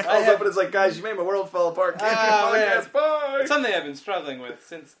 Chris calls up and is like, guys, you made my world fall apart. Can't do a podcast. Bye. It's something I've been struggling with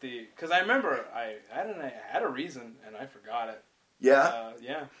since because I remember I had a reason and I forgot it. Yeah?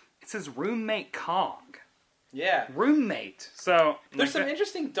 It says roommate Kong. Yeah. Roommate. So there's some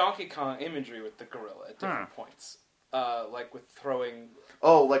interesting Donkey Kong imagery with the gorilla at different points. Like with throwing...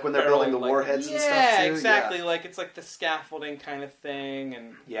 Oh, like when they're building the warheads and stuff too? Yeah, exactly. Yeah. Like, it's like the scaffolding kind of thing.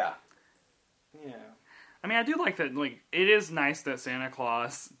 And yeah. I mean, I do like that, like, it is nice that Santa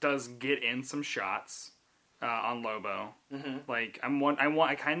Claus does get in some shots on Lobo. Mm-hmm. Like,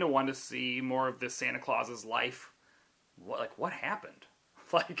 I kind of want to see more of this Santa Claus's life. What happened?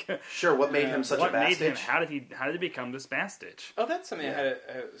 Like, Sure, what made him such a what made him? bastard? How did he become this bastard? Oh, that's something I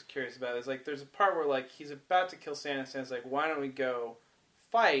was curious about. Is like there's a part where like he's about to kill Santa. Santa's like, "Why don't we go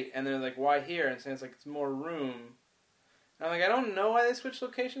fight?" And they're like, "Why here?" And Santa's like, "It's more room." And I'm like, I don't know why they switched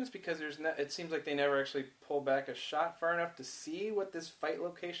locations because it seems like they never actually pull back a shot far enough to see what this fight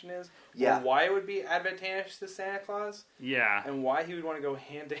location is. Yeah. Or why it would be advantageous to Santa Claus. Yeah. And why he would want to go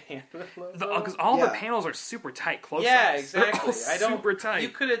hand to hand with Lobo. Because all the Yeah. panels are super tight close-ups. Yeah, exactly. They're all super tight. You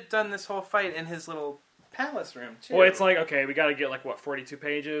could have done this whole fight in his little palace room too. Well, it's like, okay, we got to get 42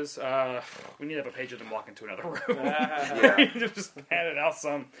 pages. We need to have a page of them walk into another room. Yeah. We need to just hand it out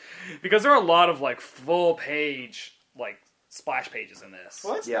some, because there are a lot of full page splash pages in this.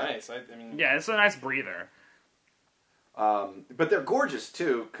 Well, that's Yeah. nice. I mean, Yeah, it's a nice breather. But they're gorgeous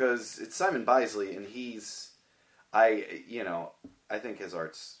too, because it's Simon Bisley, and I think his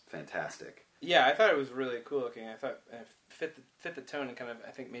art's fantastic. yeah, I thought it was really cool looking. I thought it fit the tone and kind of,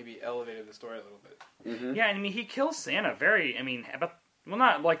 I think, maybe elevated the story a little bit. Mm-hmm. Yeah, I mean, he kills Santa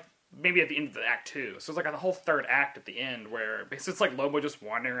not maybe at the end of the act 2. So it's the whole third act at the end where basically it's Lobo just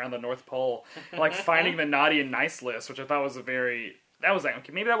wandering around the North Pole, finding the naughty and nice list, which I thought was okay,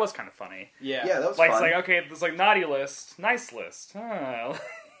 maybe that was kind of funny. Yeah. Yeah, that was It's fun. okay, there's naughty list, nice list. Huh.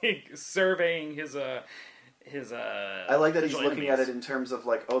 Surveying his I like that he's visual looking enemies. at it in terms of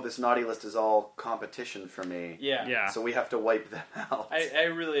this naughty list is all competition for me. Yeah. Yeah. So we have to wipe them out. I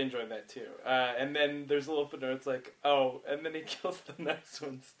really enjoyed that too. And then there's a little footnote. It's and then he kills the nice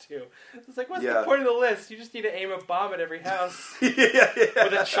ones too. It's what's Yeah. the point of the list? You just need to aim a bomb at every house. yeah.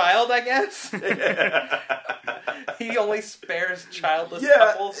 With a child, I guess? He only spares childless Yeah.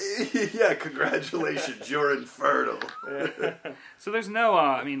 couples. Yeah, congratulations, you're infertile. So there's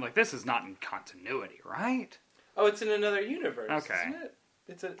no, this is not in continuity, right? Oh, it's in another universe, Okay. isn't it?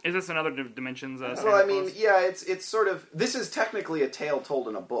 It's a... Is this another dimensions? Santa Well, I mean, Claus? yeah, it's sort of, this is technically a tale told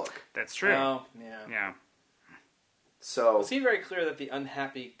in a book. That's true. Oh, yeah. Yeah. So, It seemed very clear that the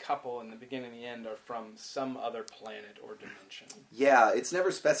unhappy couple in the beginning and the end are from some other planet or dimension. yeah, it's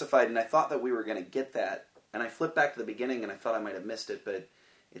never specified, and I thought that we were going to get that. And I flipped back to the beginning, and I thought I might have missed it, but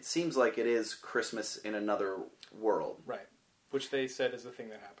it seems like it is Christmas in another world. Right. Which they said is the thing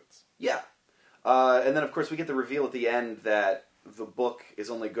that happens. Yeah. And then, of course, we get the reveal at the end that the book is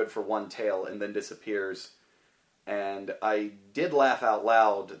only good for one tale and then disappears. And I did laugh out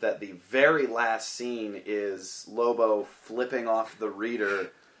loud that the very last scene is Lobo flipping off the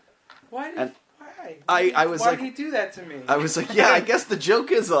reader. Why? I was Why like- did he do that to me? I was like, yeah, I guess the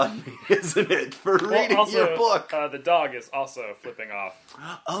joke is on me, isn't it? For reading also, your book. the dog is also flipping off.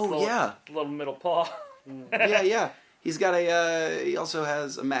 Oh, yeah. Little middle paw. Yeah. He's got he also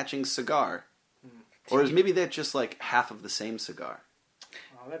has a matching cigar. Or is maybe they're just half of the same cigar?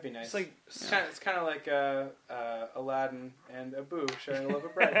 Oh, that'd be nice. It's It's kind of like Aladdin and Abu sharing a loaf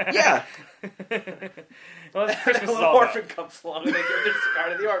of bread. Yeah. Well, And Christmas a is little all orphan comes along and they give their cigar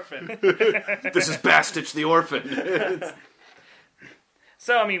to the orphan. This is Bastich the Orphan.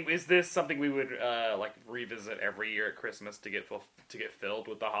 So, I mean, is this something we would revisit every year at Christmas to get filled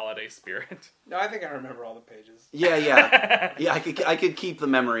with the holiday spirit? No, I think I remember all the pages. Yeah. Yeah, I could keep the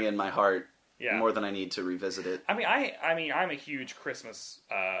memory in my heart Yeah. more than I need to revisit it. I mean, I'm a huge Christmas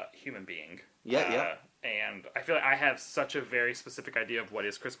human being. Yeah. And I feel like I have such a very specific idea of what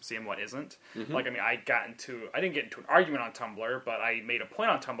is Christmassy and what isn't. Mm-hmm. I didn't get into an argument on Tumblr, but I made a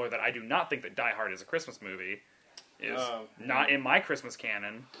point on Tumblr that I do not think that Die Hard is a Christmas movie. Is not in my Christmas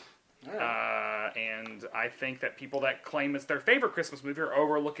canon. And I think that people that claim it's their favorite Christmas movie are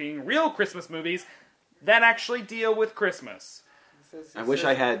overlooking real Christmas movies that actually deal with Christmas. I wish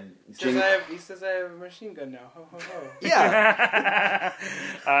I had... He says I have a machine gun now. Ho, ho, ho. Yeah.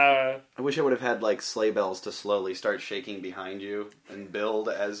 I wish I would have had sleigh bells to slowly start shaking behind you and build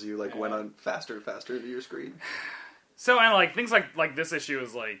as you went on faster and faster to your screen. So, and things like this issue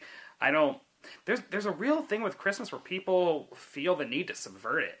is I don't... There's a real thing with Christmas where people feel the need to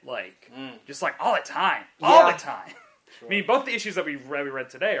subvert it, just all the time, all the time. Sure. I mean, both the issues that we read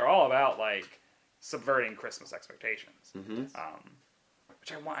today are all about subverting Christmas expectations,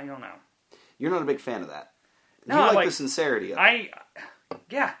 which I don't know. You're not a big fan of that. No, you like the sincerity of it.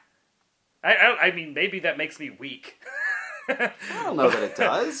 I mean, maybe that makes me weak. I don't know that it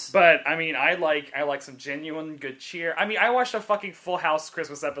does. But I mean, I like some genuine good cheer. I mean, I watched a fucking Full House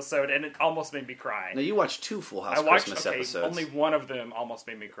Christmas episode, and it almost made me cry. No, you watched 2 Full House Christmas episodes. Only one of them almost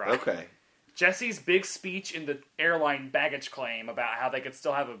made me cry. Okay. Jesse's big speech in the airline baggage claim about how they could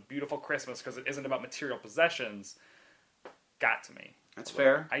still have a beautiful Christmas because it isn't about material possessions got to me. That's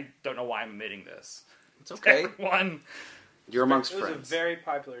fair. I don't know why I'm admitting this. It's okay. Everyone. You're amongst It was friends. a very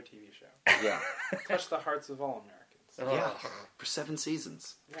popular TV show. Yeah. Touched the hearts of all Americans. Yeah, for 7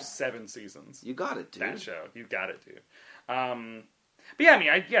 seasons. For 7 seasons. You got it, dude. That show, you got it, dude. But yeah, I mean,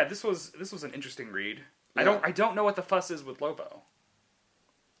 this was an interesting read. Yeah. I don't know what the fuss is with Lobo.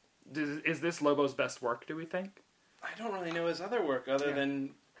 Is this Lobo's best work? Do we think? I don't really know his other work other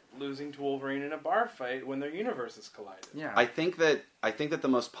than losing to Wolverine in a bar fight when their universes collided. Yeah, I think that the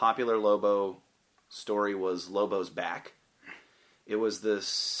most popular Lobo story was Lobo's Back. It was the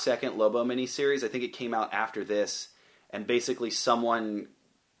second Lobo miniseries. I think it came out after this, and basically someone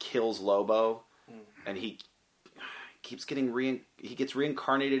kills Lobo, and he keeps getting he gets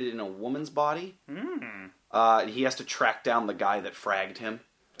reincarnated in a woman's body. And he has to track down the guy that fragged him.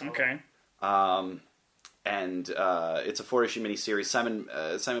 Okay. And it's a 4-issue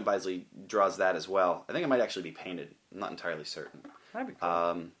miniseries. Simon Bisley draws that as well. I think it might actually be painted. I'm not entirely certain. That'd be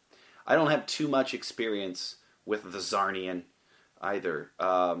cool. I don't have too much experience with the Zarnian either.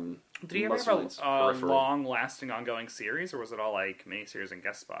 Did he ever have a long-lasting, ongoing series, or was it all like miniseries and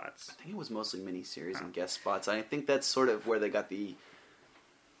guest spots? I think it was mostly miniseries and guest spots. I think that's sort of where they got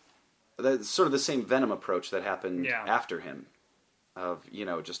that's sort of the same Venom approach that happened after him. Of,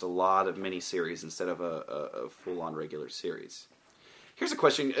 just a lot of miniseries instead of a full-on regular series. Here's a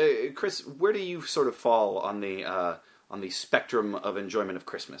question, Chris. Where do you sort of fall on the spectrum of enjoyment of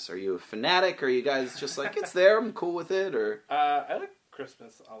Christmas? Are you a fanatic? Or are you guys just like, it's there, I'm cool with it? Or I like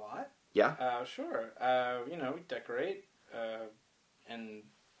Christmas a lot. Yeah? Sure. We decorate, and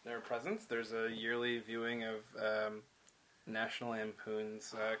there are presents. There's a yearly viewing of National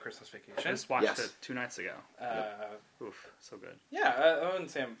Lampoon's Christmas Vacation. I just watched it 2 nights ago. Oof, so good. Yeah, I wouldn't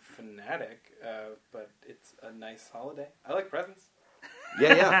say I'm fanatic, but it's a nice holiday. I like presents.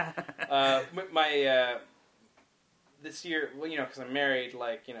 Yeah. This year, because I'm married,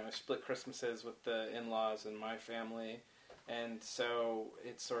 I split Christmases with the in-laws and my family, and so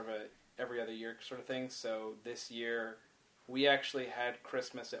it's sort of a every other year sort of thing. So this year, we actually had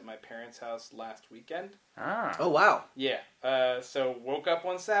Christmas at my parents' house last weekend. Ah. Oh, wow. Yeah. So woke up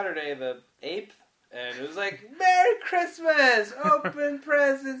on Saturday, the 8th, and it was like, Merry Christmas! Open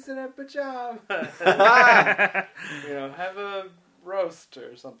presents in a pajama. Have a roast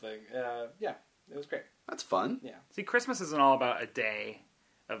or something. Yeah, it was great. That's fun. Yeah. See, Christmas isn't all about a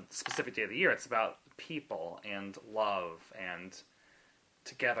specific day of the year. It's about people and love and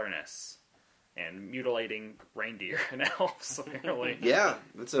togetherness and mutilating reindeer and elves, apparently. Yeah,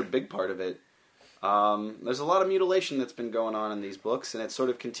 that's a big part of it. There's a lot of mutilation that's been going on in these books, and it sort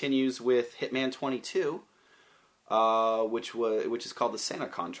of continues with Hitman 22, which is called the Santa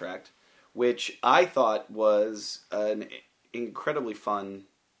Contract, which I thought was an incredibly funny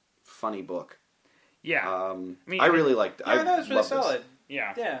book. Yeah. I really liked it. Yeah, that was really solid.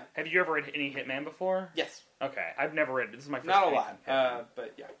 Yeah. Yeah. Have you ever read any Hitman before? Yes. Okay. I've never read it. This is my first Not a read lot, from Hitman.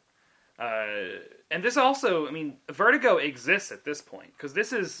 but yeah. And this also, Vertigo exists at this point, because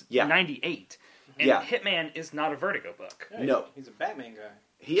this is 98. And Hitman is not a Vertigo book. Yeah, No. He's a Batman guy.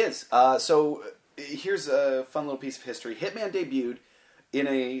 He is. So here's a fun little piece of history. Hitman debuted in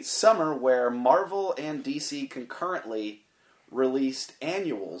a summer where Marvel and DC concurrently released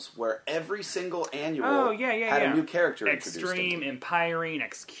annuals where every single annual had a new character introduced. Extreme, Empirine,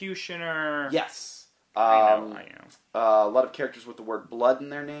 Executioner. Yes. I know. A lot of characters with the word blood in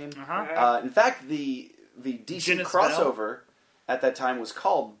their name. Uh-huh. In fact, the DC Genis crossover at that time was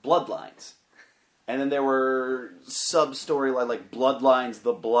called Bloodlines. And then there were sub-storyline like Bloodlines,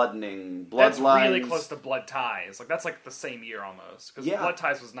 The Bloodening, Bloodlines. That's really close to Blood Ties. That's like the same year almost. Because Blood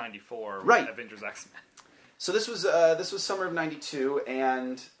Ties was 94 with Right. Avengers X-Men. So this was summer of 92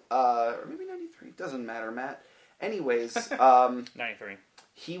 and or maybe 93. Doesn't matter, Matt. Anyways, 93.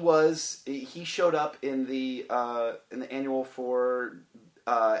 He showed up in the annual for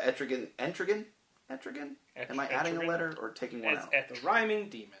Etrigan. Am I adding a letter or taking one out? The Rhyming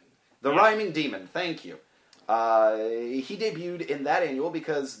Demon. The Rhyming Demon. Thank you. He debuted in that annual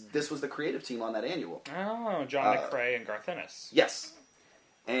because this was the creative team on that annual. Oh, John McCrae and Garth Ennis. Yes.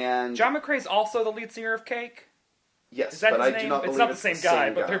 And John McCrae's also the lead singer of Cake? Yes, Is that but his I name? do not It's believe not the same guy,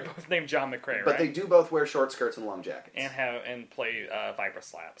 but they're both named John McCrae, right? But they do both wear short skirts and long jackets. And play Vibra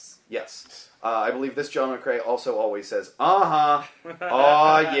Slaps. Yes. I believe this John McCrae also always says, uh-huh,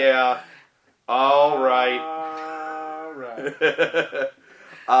 oh yeah, all right.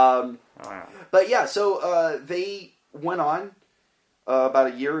 But yeah, so they went on about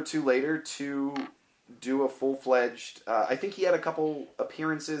a year or two later to do a full-fledged... I think he had a couple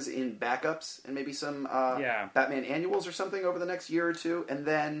appearances in backups and maybe some Batman annuals or something over the next year or two, and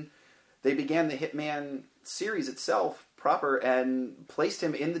then they began the Hitman series itself proper and placed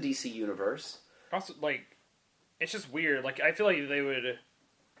him in the DC universe. Also, it's just weird. I feel like they would...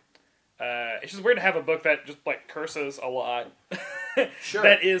 it's just weird to have a book that just like curses a lot. Sure.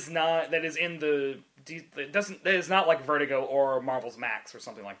 That is not like Vertigo or Marvel's Max or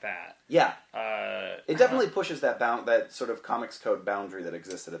something like that. Yeah. It definitely pushes that that sort of comics code boundary that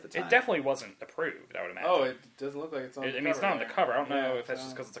existed at the time. It definitely wasn't approved, I would imagine. Oh, it doesn't look like it's on the cover. It's not on the cover. I don't know Yeah, if that's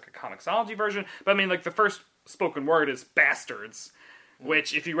just because it's like a comicsology version. But I mean, like the first spoken word is bastards,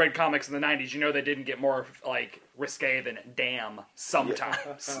 which if you read comics in the 90s, you know they didn't get more like risque than damn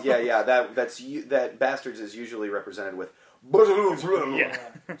sometimes. Yeah. That bastards is usually represented with Yeah.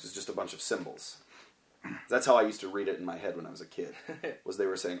 which is just a bunch of symbols. That's how I used to read it in my head when I was a kid. Was they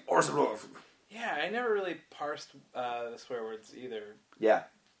were saying Orzelov. Yeah, I never really parsed the swear words either. Yeah.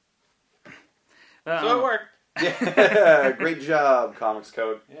 So it worked. Yeah. Great job, Comics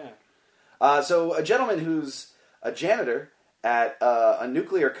Code. Yeah. So a gentleman who's a janitor at a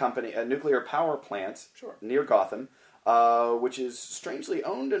nuclear company, a nuclear power plant near Gotham, which is strangely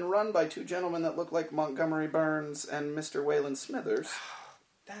owned and run by two gentlemen that look like Montgomery Burns and Mr. Waylon Smithers.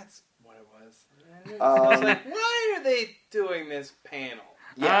 That's what it was. I was like, why are they doing this panel?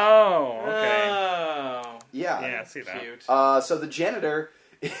 Yeah. Oh, okay. Oh. Yeah. Yeah, I see that. Cute. So the janitor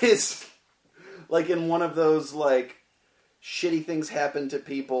is like in one of those like shitty things happen to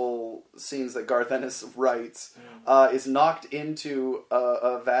people scenes that Garth Ennis writes, is knocked into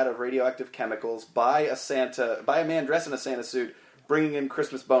a vat of radioactive chemicals by a man dressed in a Santa suit, bringing in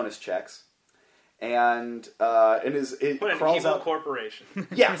Christmas bonus checks, and What an crawls evil out. corporation.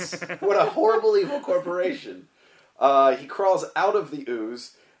 Yes, what a horrible evil corporation. He crawls out of the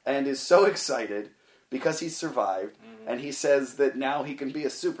ooze and is so excited because he's survived, and he says that now he can be a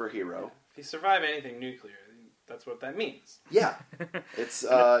superhero. If you survive anything nuclear, that's what that means. Yeah, it's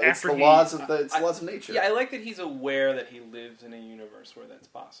the laws of nature. Yeah, I like that he's aware that he lives in a universe where that's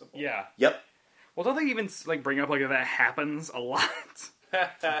possible. Yeah. Yep. Well, don't they even like bring up like that happens a lot?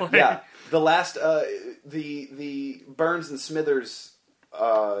 Yeah. The last the Burns and Smithers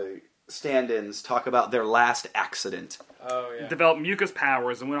stand-ins talk about their last accident. Oh yeah. Developed mucus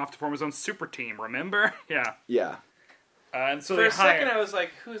powers and went off to form his own super team. Remember? Yeah. Yeah. And so For they a second, hire. I was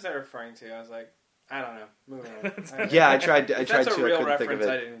like, "Who's that referring to?" I was like, "I don't know." Moving on. Yeah, I tried to. If I that's a real couldn't think of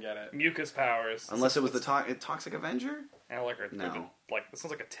reference. I it. didn't get it. Mucus powers. Unless it was the Toxic Avenger? And like, No. like this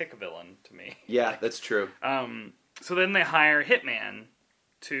sounds like a tick villain to me. Yeah, that's true. So then they hire Hitman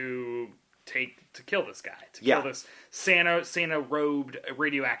to kill this guy, kill this Santa robed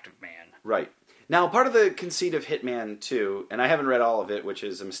radioactive man. Right. Now, part of the conceit of Hitman 2, and I haven't read all of it, which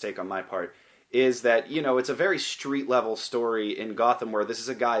is a mistake on my part, is that, it's a very street-level story in Gotham where this is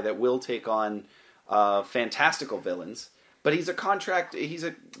a guy that will take on fantastical villains, but he's a contracted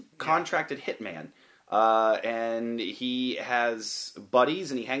hitman. And he has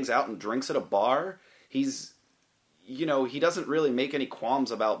buddies, and he hangs out and drinks at a bar. He doesn't really make any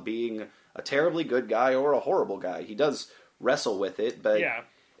qualms about being a terribly good guy or a horrible guy. He does wrestle with it, but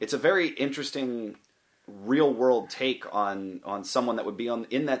it's a very interesting real-world take on someone that would be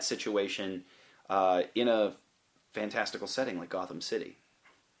in that situation in a fantastical setting like Gotham City.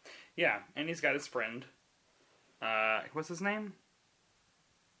 Yeah, and he's got his friend. What's his name?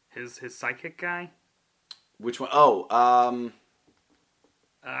 His psychic guy? Which one? Oh,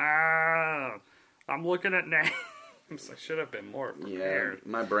 I'm looking at names. I should have been more prepared.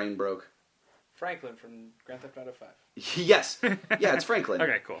 Yeah, my brain broke. Franklin from Grand Theft Auto 5. Yes. Yeah, it's Franklin.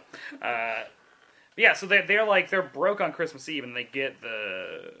 Okay, cool. Yeah, so they're broke on Christmas Eve, and they get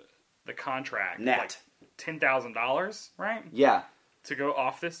the contract. Net. Like $10,000, right? Yeah. To go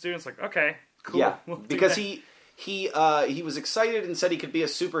off this dude. It's like, okay, cool. Yeah, We'll do because that. he was excited and said he could be a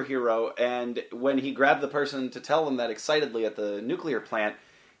superhero, and when he grabbed the person to tell him that excitedly at the nuclear plant,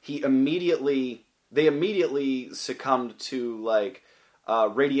 they immediately succumbed to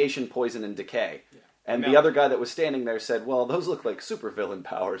radiation poison and decay. Yeah. And the other guy that was standing there said, "Well, those look like supervillain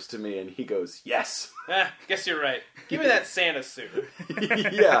powers to me," and he goes, "Yes." Guess you're right. Give me that Santa suit.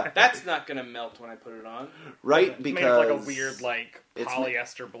 Yeah. That's not going to melt when I put it on. Right, It's because... made of like a weird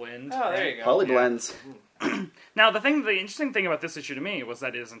polyester blend. Oh, there you go. Poly blends. Now, the interesting thing about this issue to me was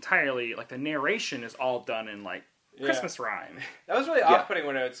that it is entirely, the narration is all done in, Christmas rhyme. That was really off-putting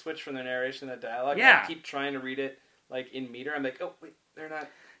when I would switch from the narration to the dialogue. Yeah. I'd keep trying to read it, in meter. I'm like, oh, wait, they're not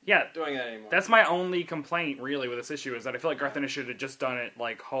doing that anymore. That's my only complaint, really, with this issue, is that I feel like Garth Ennis should have just done it,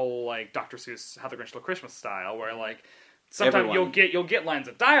 whole, Dr. Seuss How the Grinch Stole Christmas style, where, sometimes you'll get lines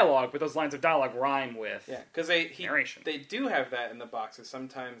of dialogue, but those lines of dialogue rhyme with because narration. They do have that in the boxes.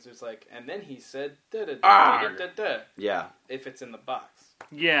 Sometimes there's and then he said da da da da da. Yeah. If it's in the box.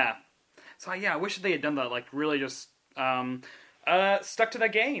 Yeah. So I wish they had done that. Really just stuck to the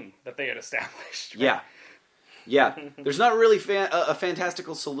game that they had established. Right? Yeah. Yeah, there's not really a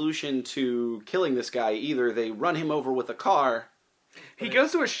fantastical solution to killing this guy either. They run him over with a car. He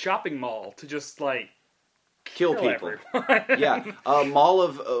goes to a shopping mall to just like kill people. Yeah, Mall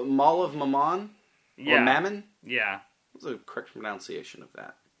of Mammon or Mammon. Yeah, what's the correct pronunciation of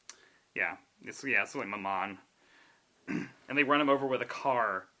that? Yeah, it's like Mammon, and they run him over with a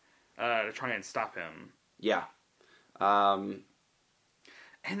car to try and stop him. Yeah, and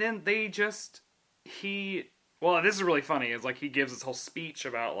then Well, this is really funny. It's like he gives this whole speech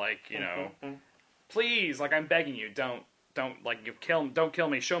about like, you know, please, like I'm begging you, don't like don't kill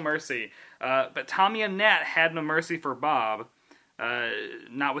me, show mercy. But Tommy and Nat had no mercy for Bob,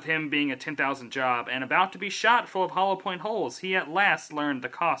 not with him being a 10,000 job and about to be shot full of hollow point holes. He at last learned the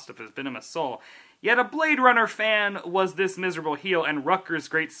cost of his venomous soul. Yet a Blade Runner fan was this miserable heel, and Rutger's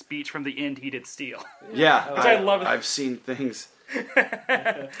great speech from the end he did steal. Yeah, Which I love. I've seen things.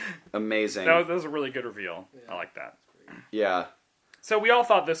 Amazing. That was a really good reveal. Yeah. I like that. Yeah. So we all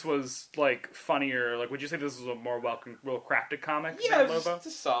thought this was like funnier. Like, would you say this was a more well-crafted comic? Yeah, than Lobo? It's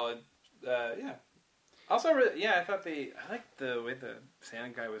a solid. Yeah. Also, I thought I liked the way the Santa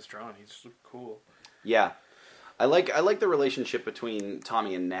guy was drawn. He just looked cool. Yeah, I like the relationship between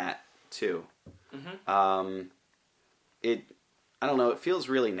Tommy and Nat too. Mm-hmm. I don't know. It feels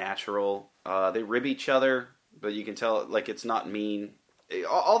really natural. They rib each other, but you can tell like it's not mean.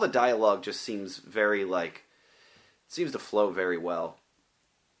 All the dialogue just seems very seems to flow very well,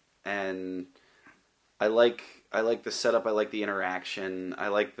 and I like the setup. I like the interaction. I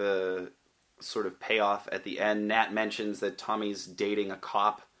like the sort of payoff at the end. Nat mentions that Tommy's dating a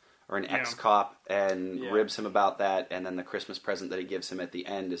cop or an ex-cop and ribs him about that, and then the Christmas present that he gives him at the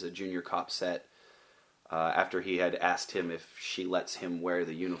end is a Junior Cop set. After he had asked him if she lets him wear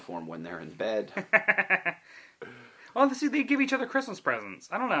the uniform when they're in bed. Well, see, they give each other Christmas presents.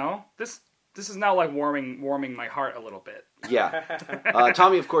 I don't know. This is now like warming my heart a little bit. Yeah.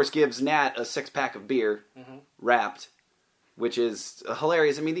 Tommy, of course, gives Nat a 6-pack of beer, wrapped, which is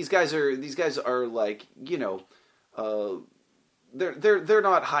hilarious. I mean, these guys are like, you know, they're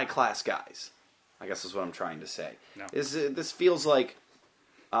not high class guys. I guess is what I'm trying to say. No. This feels like.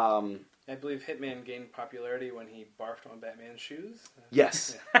 I believe Hitman gained popularity when he barfed on Batman's shoes.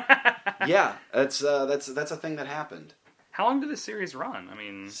 Yes. Yeah, that's a thing that happened. How long did this series run? I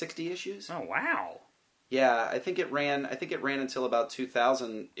mean, 60 issues. Oh wow. Yeah, I think it ran until about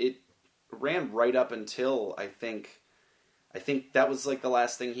 2000. It ran right up until I think that was like the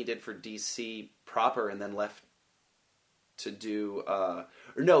last thing he did for DC proper, and then left to do. Or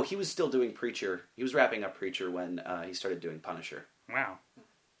no, he was still doing Preacher. He was wrapping up Preacher when he started doing Punisher. Wow.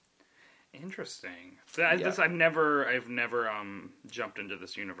 Interesting. So I've never jumped into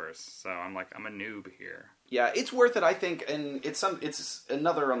this universe, so I'm a noob here. Yeah, it's worth it, I think, and it's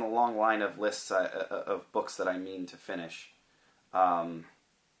another on the long line of lists of books that I mean to finish. I've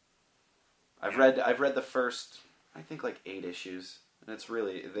read the first, I think, 8 issues, and it's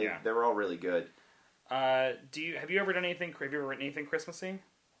really they were all really good. Have you ever done anything? Have you ever written anything Christmassy? Have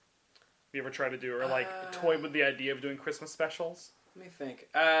you ever tried to do toyed with the idea of doing Christmas specials? Let me think.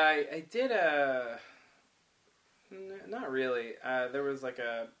 I did not really. There was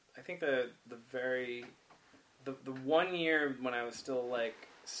I think the 1 year when I was still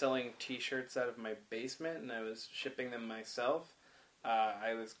selling T-shirts out of my basement and I was shipping them myself.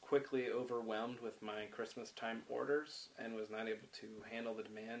 I was quickly overwhelmed with my Christmas time orders and was not able to handle the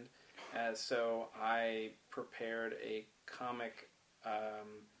demand. So I prepared a comic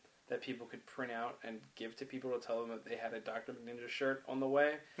that people could print out and give to people to tell them that they had a Dr. McNinja shirt on the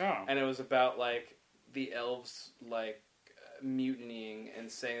way. Oh. And it was about the elves mutinying and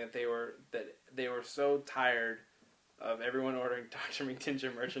saying that they were so tired of everyone ordering Dr.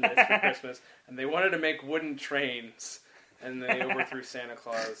 McNinja merchandise for Christmas, and they wanted to make wooden trains, and they overthrew Santa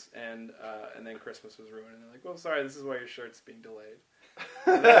Claus, and then Christmas was ruined. And they're like, "Well, sorry, this is why your shirt's being delayed."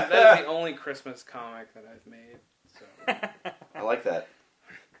 That is the only Christmas comic that I've made. So I like that.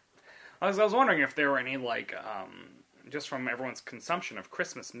 I was wondering if there were any just from everyone's consumption of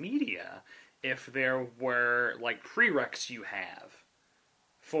Christmas media, if there were prereqs you have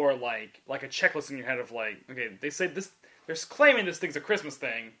for a checklist in your head of okay, they say this, they're claiming this thing's a Christmas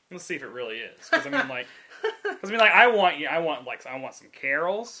thing. Let's see if it really is. Because I want some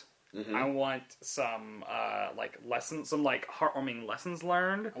carols. Mm-hmm. I want some lessons, some heartwarming lessons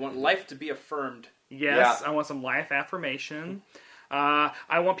learned. I want life to be affirmed. Yes, yeah. I want some life affirmation.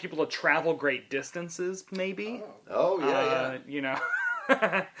 I want people to travel great distances, maybe. Oh yeah. You know.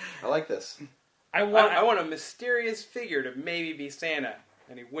 I like this. I want a mysterious figure to maybe be Santa,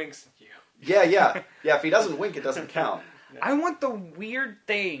 and he winks at you. Yeah. If he doesn't wink, it doesn't count. I want the weird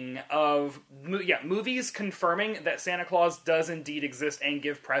thing of movies confirming that Santa Claus does indeed exist and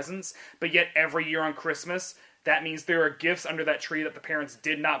give presents, but yet every year on Christmas, that means there are gifts under that tree that the parents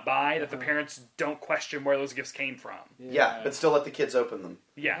did not buy, that the parents don't question where those gifts came from. Yeah, but still let the kids open them.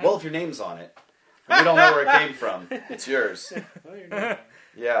 Yeah. Well, if your name's on it, and we don't know where it came from, it's yours.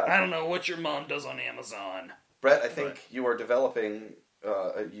 Yeah. I don't know what your mom does on Amazon. Brett, I think you are developing.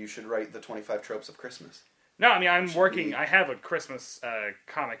 You should write the 25 tropes of Christmas. No, I mean, I'm working. I have a Christmas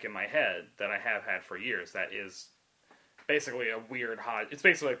comic in my head that I have had for years. That is basically a weird it's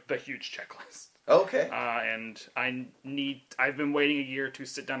basically like the huge checklist. Okay. And I've been waiting a year to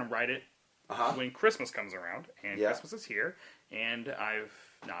sit down and write it when Christmas comes around, and Christmas is here, and I've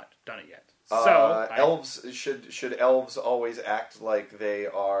not done it yet. So elves should elves always act like they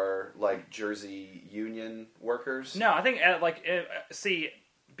are like Jersey Union workers? No, I think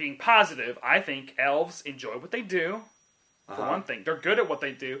being positive, I think elves enjoy what they do. For one thing, they're good at what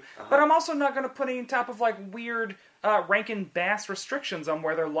they do. But I'm also not going to put any type of like weird Rankin Bass restrictions on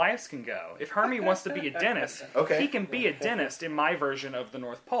where their lives can go. If Hermie wants to be a dentist, he can be a dentist in my version of the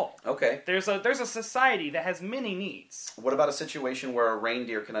North Pole. Okay. There's a society that has many needs. What about a situation where a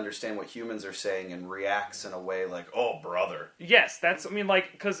reindeer can understand what humans are saying and reacts in a way like, "Oh, brother"? Yes,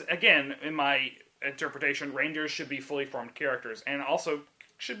 because again, in my interpretation, reindeers should be fully formed characters and also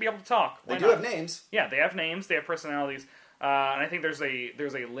should be able to talk. They do have names. Yeah, they have names. They have personalities. And I think there's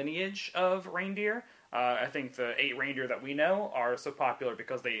a lineage of reindeer. I think the 8 reindeer that we know are so popular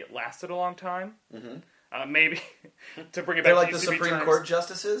because they lasted a long time. Mm-hmm. Maybe to bring it back. They're like to the UCB Supreme terms, Court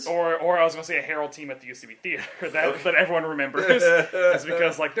justices, or I was going to say a Herald team at the UCB theater that everyone remembers. It's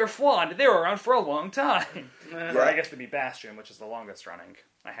because they're flawed. They were around for a long time. Or I guess it'd be Bastion, which is the longest running.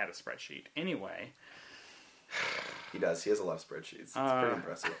 I had a spreadsheet anyway. He does. He has a lot of spreadsheets. It's pretty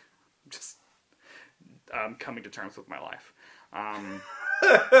impressive. Just coming to terms with my life.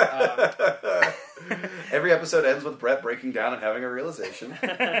 Every episode ends with Brett breaking down and having a realization.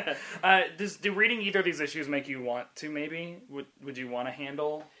 Do reading either of these issues make you want to maybe? Would you want to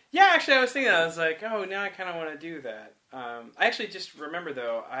handle? Yeah, actually, I was thinking that. I was like, oh, now I kind of want to do that. I actually just remember,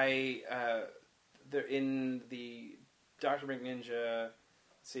 though, in the Dr. McNinja,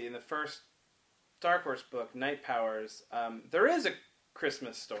 in the first Dark Horse book, Night Powers, there is a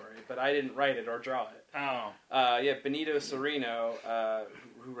Christmas story, but I didn't write it or draw it. Oh. Benito Sereno,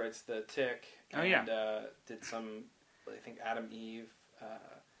 who writes The Tick, and did some, I think, Adam Eve.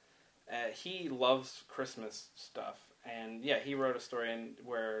 He loves Christmas stuff, and he wrote a story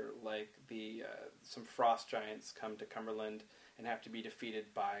where some frost giants come to Cumberland and have to be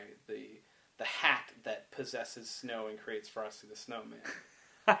defeated by the hat that possesses snow and creates Frosty the Snowman.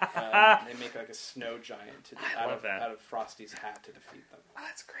 They make a snow giant out of Frosty's hat to defeat them. Oh,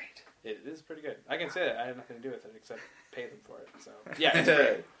 that's great. It is pretty good. I can say that I had nothing to do with it except pay them for it. So it's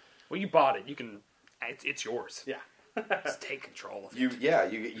great. Well, you bought it. You can. It's yours. Yeah. Just take control of it. You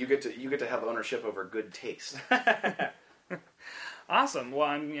get to have ownership over good taste. Awesome. Well,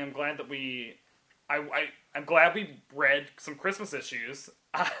 I'm glad that I'm glad we read some Christmas issues.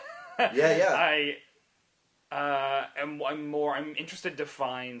 Yeah. I'm interested to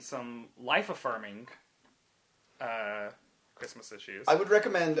find some life-affirming Christmas issues. I would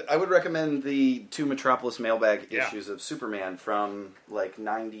recommend the 2 Metropolis mailbag issues of Superman from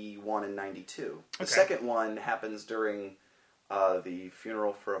 91 and 92. The second one happens during the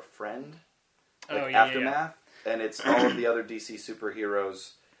funeral for a friend, Aftermath, and it's all of the other DC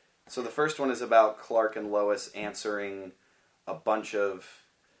superheroes. So the first one is about Clark and Lois answering a bunch of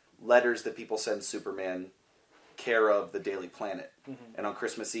letters that people send Superman care of the Daily Planet. Mm-hmm. And on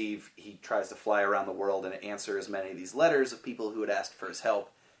Christmas Eve, he tries to fly around the world and answer as many of these letters of people who had asked for his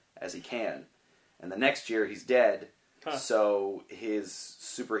help as he can. And the next year, he's dead, so his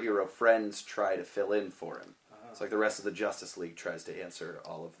superhero friends try to fill in for him. It's like the rest of the Justice League tries to answer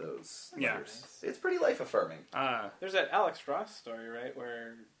all of those letters. Nice. It's pretty life-affirming. There's that Alex Ross story, right,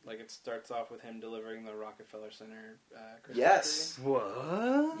 where it starts off with him delivering the Rockefeller Center Christmas tree.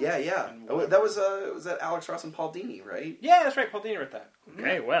 What? Yeah. That was that Alex Ross and Paul Dini, right? Yeah, that's right. Paul Dini wrote that.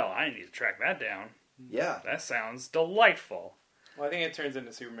 Okay, well, I need to track that down. Yeah. That sounds delightful. Well, I think it turns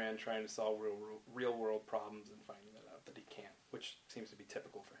into Superman trying to solve real-world problems and finding out that he can't, which seems to be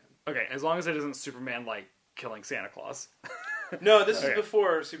typical for him. Okay, as long as it isn't Superman, killing Santa Claus. No, this is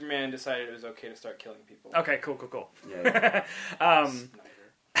before Superman decided it was okay to start killing people. Okay, cool. Yeah.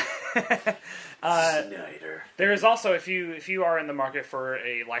 Snyder. There is also, if you are in the market for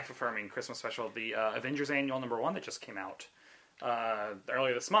a life-affirming Christmas special, the Avengers Annual #1 that just came out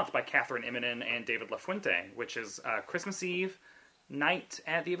earlier this month by Catherine Immonen and David LaFuente, which is Christmas Eve night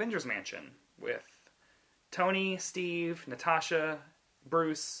at the Avengers Mansion with Tony, Steve, Natasha,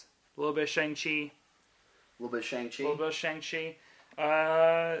 Bruce, a little bit of Shang-Chi. A little bit of Shang-Chi. A little bit of Shang-Chi.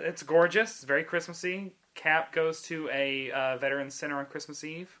 It's gorgeous. It's very Christmassy. Cap goes to a Veterans Center on Christmas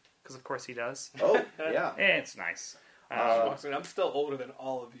Eve, because of course he does. Oh, yeah. It's nice. I'm still older than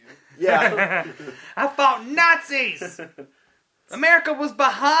all of you. Yeah. I fought Nazis! America was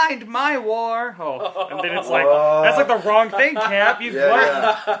behind my war. Oh, and then it's like, that's like the wrong thing, Cap. You've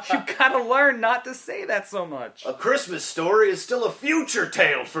gotta learn not to say that so much. A Christmas story is still a future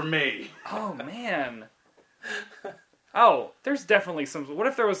tale for me. Oh, man. Oh, there's definitely some... What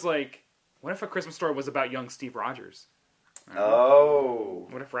if a Christmas story was about young Steve Rogers? Oh.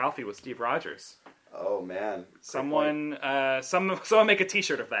 What if Ralphie was Steve Rogers? Oh, man. Someone make a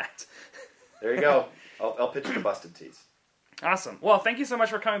t-shirt of that. There you go. I'll pitch the busted tees. Awesome. Well, thank you so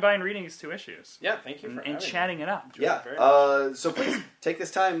much for coming by and reading these 2 issues. Yeah, thank you for and chatting it up. Yeah. So please take this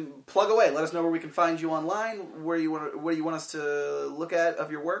time, plug away. Let us know where we can find you online. Where you want us to look at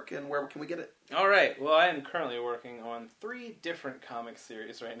of your work, and where can we get it? All right. Well, I am currently working on 3 different comic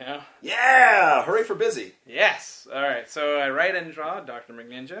series right now. Yeah! Hooray for busy. Yes. All right. So I write and draw Dr.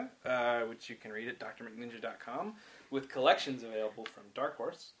 McNinja, which you can read at drmcninja.com, with collections available from Dark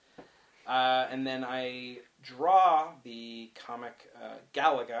Horse. And then I draw the comic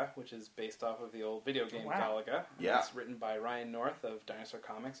Galaga, which is based off of the old video game Galaga. Yeah. It's written by Ryan North of Dinosaur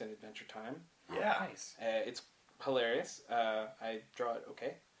Comics and Adventure Time. Yeah. Oh, nice. It's hilarious. I draw it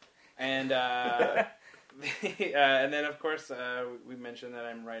okay. And and then, of course, we mentioned that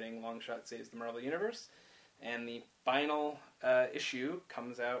I'm writing Longshot Saves the Marvel Universe. And the final issue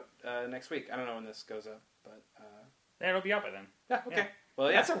comes out next week. I don't know when this goes up, but... it'll be up by then. Yeah, okay. Yeah. Well,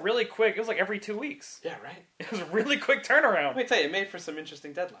 yeah. That's a really quick... It was like every 2 weeks. Yeah, right. It was a really quick turnaround. Let me tell you, it made for some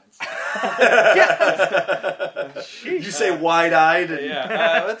interesting deadlines. Did you say wide-eyed?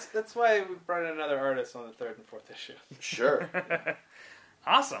 Yeah, that's why we brought in another artist on the 3rd and 4th issue. Sure.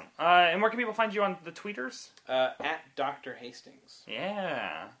 Awesome. And where can people find you on the tweeters? At Dr. Hastings.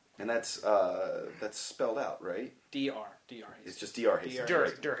 Yeah. And that's spelled out, right? Dr. Hastings. It's just Dr. Hastings.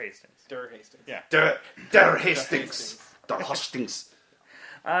 Dur Hastings. Dur Hastings. Yeah. Dur Hastings. Dur Hastings.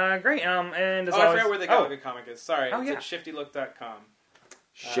 Great. And as I always... forgot where the Galaga comic is. Sorry. Oh, It's at shiftylook.com.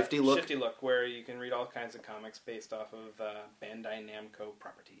 Shifty Look? Shifty Look, where you can read all kinds of comics based off of Bandai Namco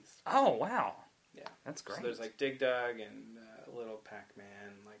properties. Oh, wow. Yeah. That's great. So there's like Dig Dug and Little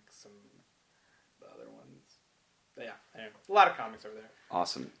Pac-Man, like some other ones. But yeah, anyway, a lot of comics over there.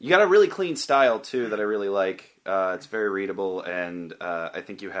 Awesome. You got a really clean style, too, that I really like. It's very readable, and I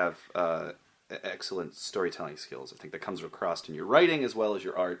think you have excellent storytelling skills. I think that comes across in your writing as well as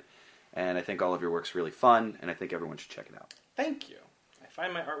your art, and I think all of your work's really fun, and I think everyone should check it out. Thank you. I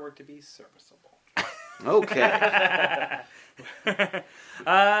find my artwork to be serviceable. Okay. You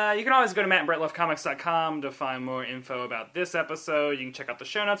can always go to mattandbrettlovecomics.com to find more info about this episode. You can check out the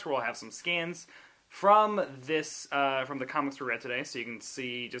show notes where we'll have some scans from this from the comics we read today, so you can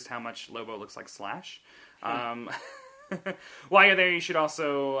see just how much Lobo looks like Slash. While you're there, you should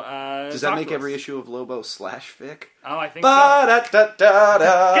also does that make every issue of Lobo slash fic? Oh, I think so.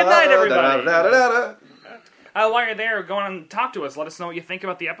 Good night, everybody. While you're there, go on and talk to us. Let us know what you think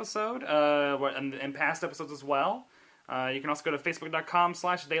about the episode and past episodes as well. You can also go to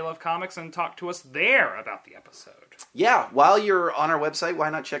facebook.com/theylovecomics and talk to us there about the episode. Yeah, while you're on our website, why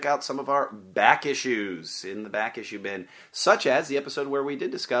not check out some of our back issues in the back issue bin, such as the episode where we did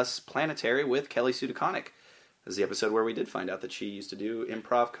discuss Planetary with Kelly Sue DeConnick. This is the episode where we did find out that she used to do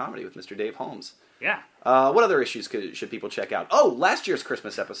improv comedy with Mr. Dave Holmes. Yeah. What other issues should people check out? Oh, last year's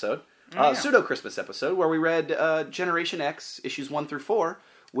Christmas episode, pseudo-Christmas episode, where we read Generation X, issues 1 through 4,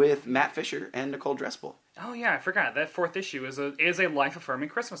 with Matt Fisher and Nicole Dressel. Oh yeah, I forgot. That 4th issue is a life-affirming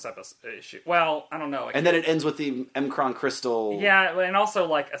Christmas issue. Well, I don't know. And then it ends with the M'Kron Crystal... Yeah, and also,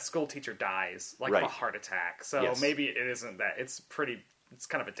 like, a school teacher dies, like, right. of a heart attack. So yes. Maybe it isn't that. It's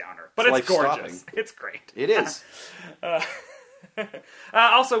kind of a downer. But it's gorgeous. It's great. It is.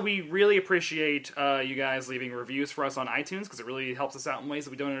 Also, we really appreciate you guys leaving reviews for us on iTunes, because it really helps us out in ways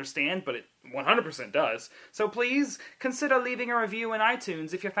that we don't understand, but it 100% does. So please consider leaving a review in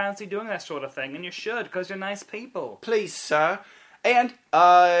iTunes if you fancy doing that sort of thing, and you should, because you're nice people. Please, sir. And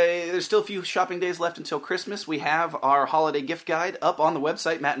there's still a few shopping days left until Christmas. We have our holiday gift guide up on the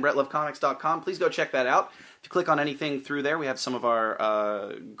website, mattandbrettlovecomics.com. Please go check that out. If you click on anything through there, we have some of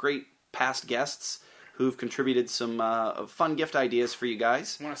our great past guests who've contributed some fun gift ideas for you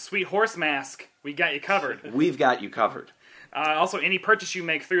guys. Want a sweet horse mask? We got you covered. We've got you covered. Also, any purchase you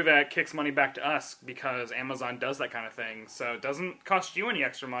make through that kicks money back to us, because Amazon does that kind of thing. So it doesn't cost you any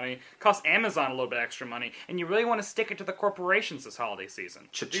extra money. It costs Amazon a little bit extra money. And you really want to stick it to the corporations this holiday season.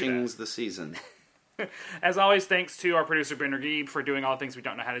 Cha-ching's the season. As always, thanks to our producer, Ben Regeeb, for doing all the things we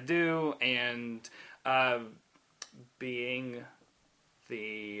don't know how to do, and being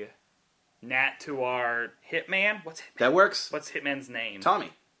the Nat to our Hitman. What's Hitman? That works. What's Hitman's name?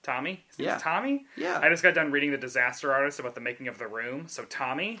 Tommy. Tommy? His Yeah. name's Tommy? Yeah. I just got done reading The Disaster Artist about the making of The Room. So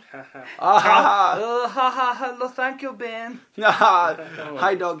Tommy. Thank you, Ben.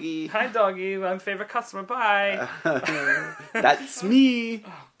 Hi, doggy. Hi, doggy. My favorite customer. Bye. That's me.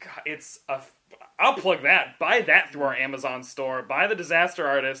 Oh, God. It's a... I'll plug that. Buy that through our Amazon store. Buy The Disaster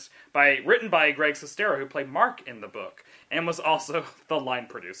Artist, written by Greg Sestero, who played Mark in the book, and was also the line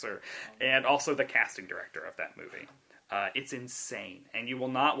producer, and also the casting director of that movie. It's insane, and you will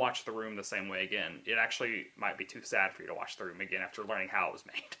not watch The Room the same way again. It actually might be too sad for you to watch The Room again after learning how it was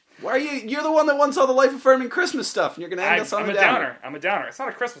made. Why are you? You're the one that once saw the life-affirming Christmas stuff, and you're going to end us on I'm a a downer. I'm a downer. It's not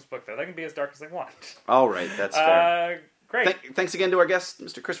a Christmas book, though. They can be as dark as they want. All right, that's fair. Great. Thanks again to our guest,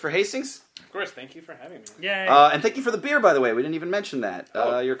 Mr. Christopher Hastings. Of course, thank you for having me. Yay. And thank you for the beer, by the way. We didn't even mention that.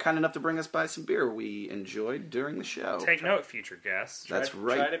 Oh. You're kind enough to bring us by some beer we enjoyed during the show. Take note, future guests. That's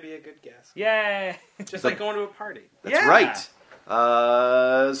right. Try to be a good guest. Yay. Just like going to a party. That's Yeah. right.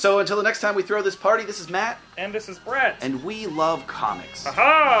 So until the next time we throw this party, this is Matt. And this is Brett. And we love comics.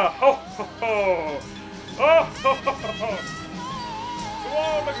 Aha! Ho, ho, ho! Oh, ho, ho, ho, ho! To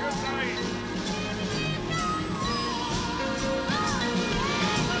all a good night!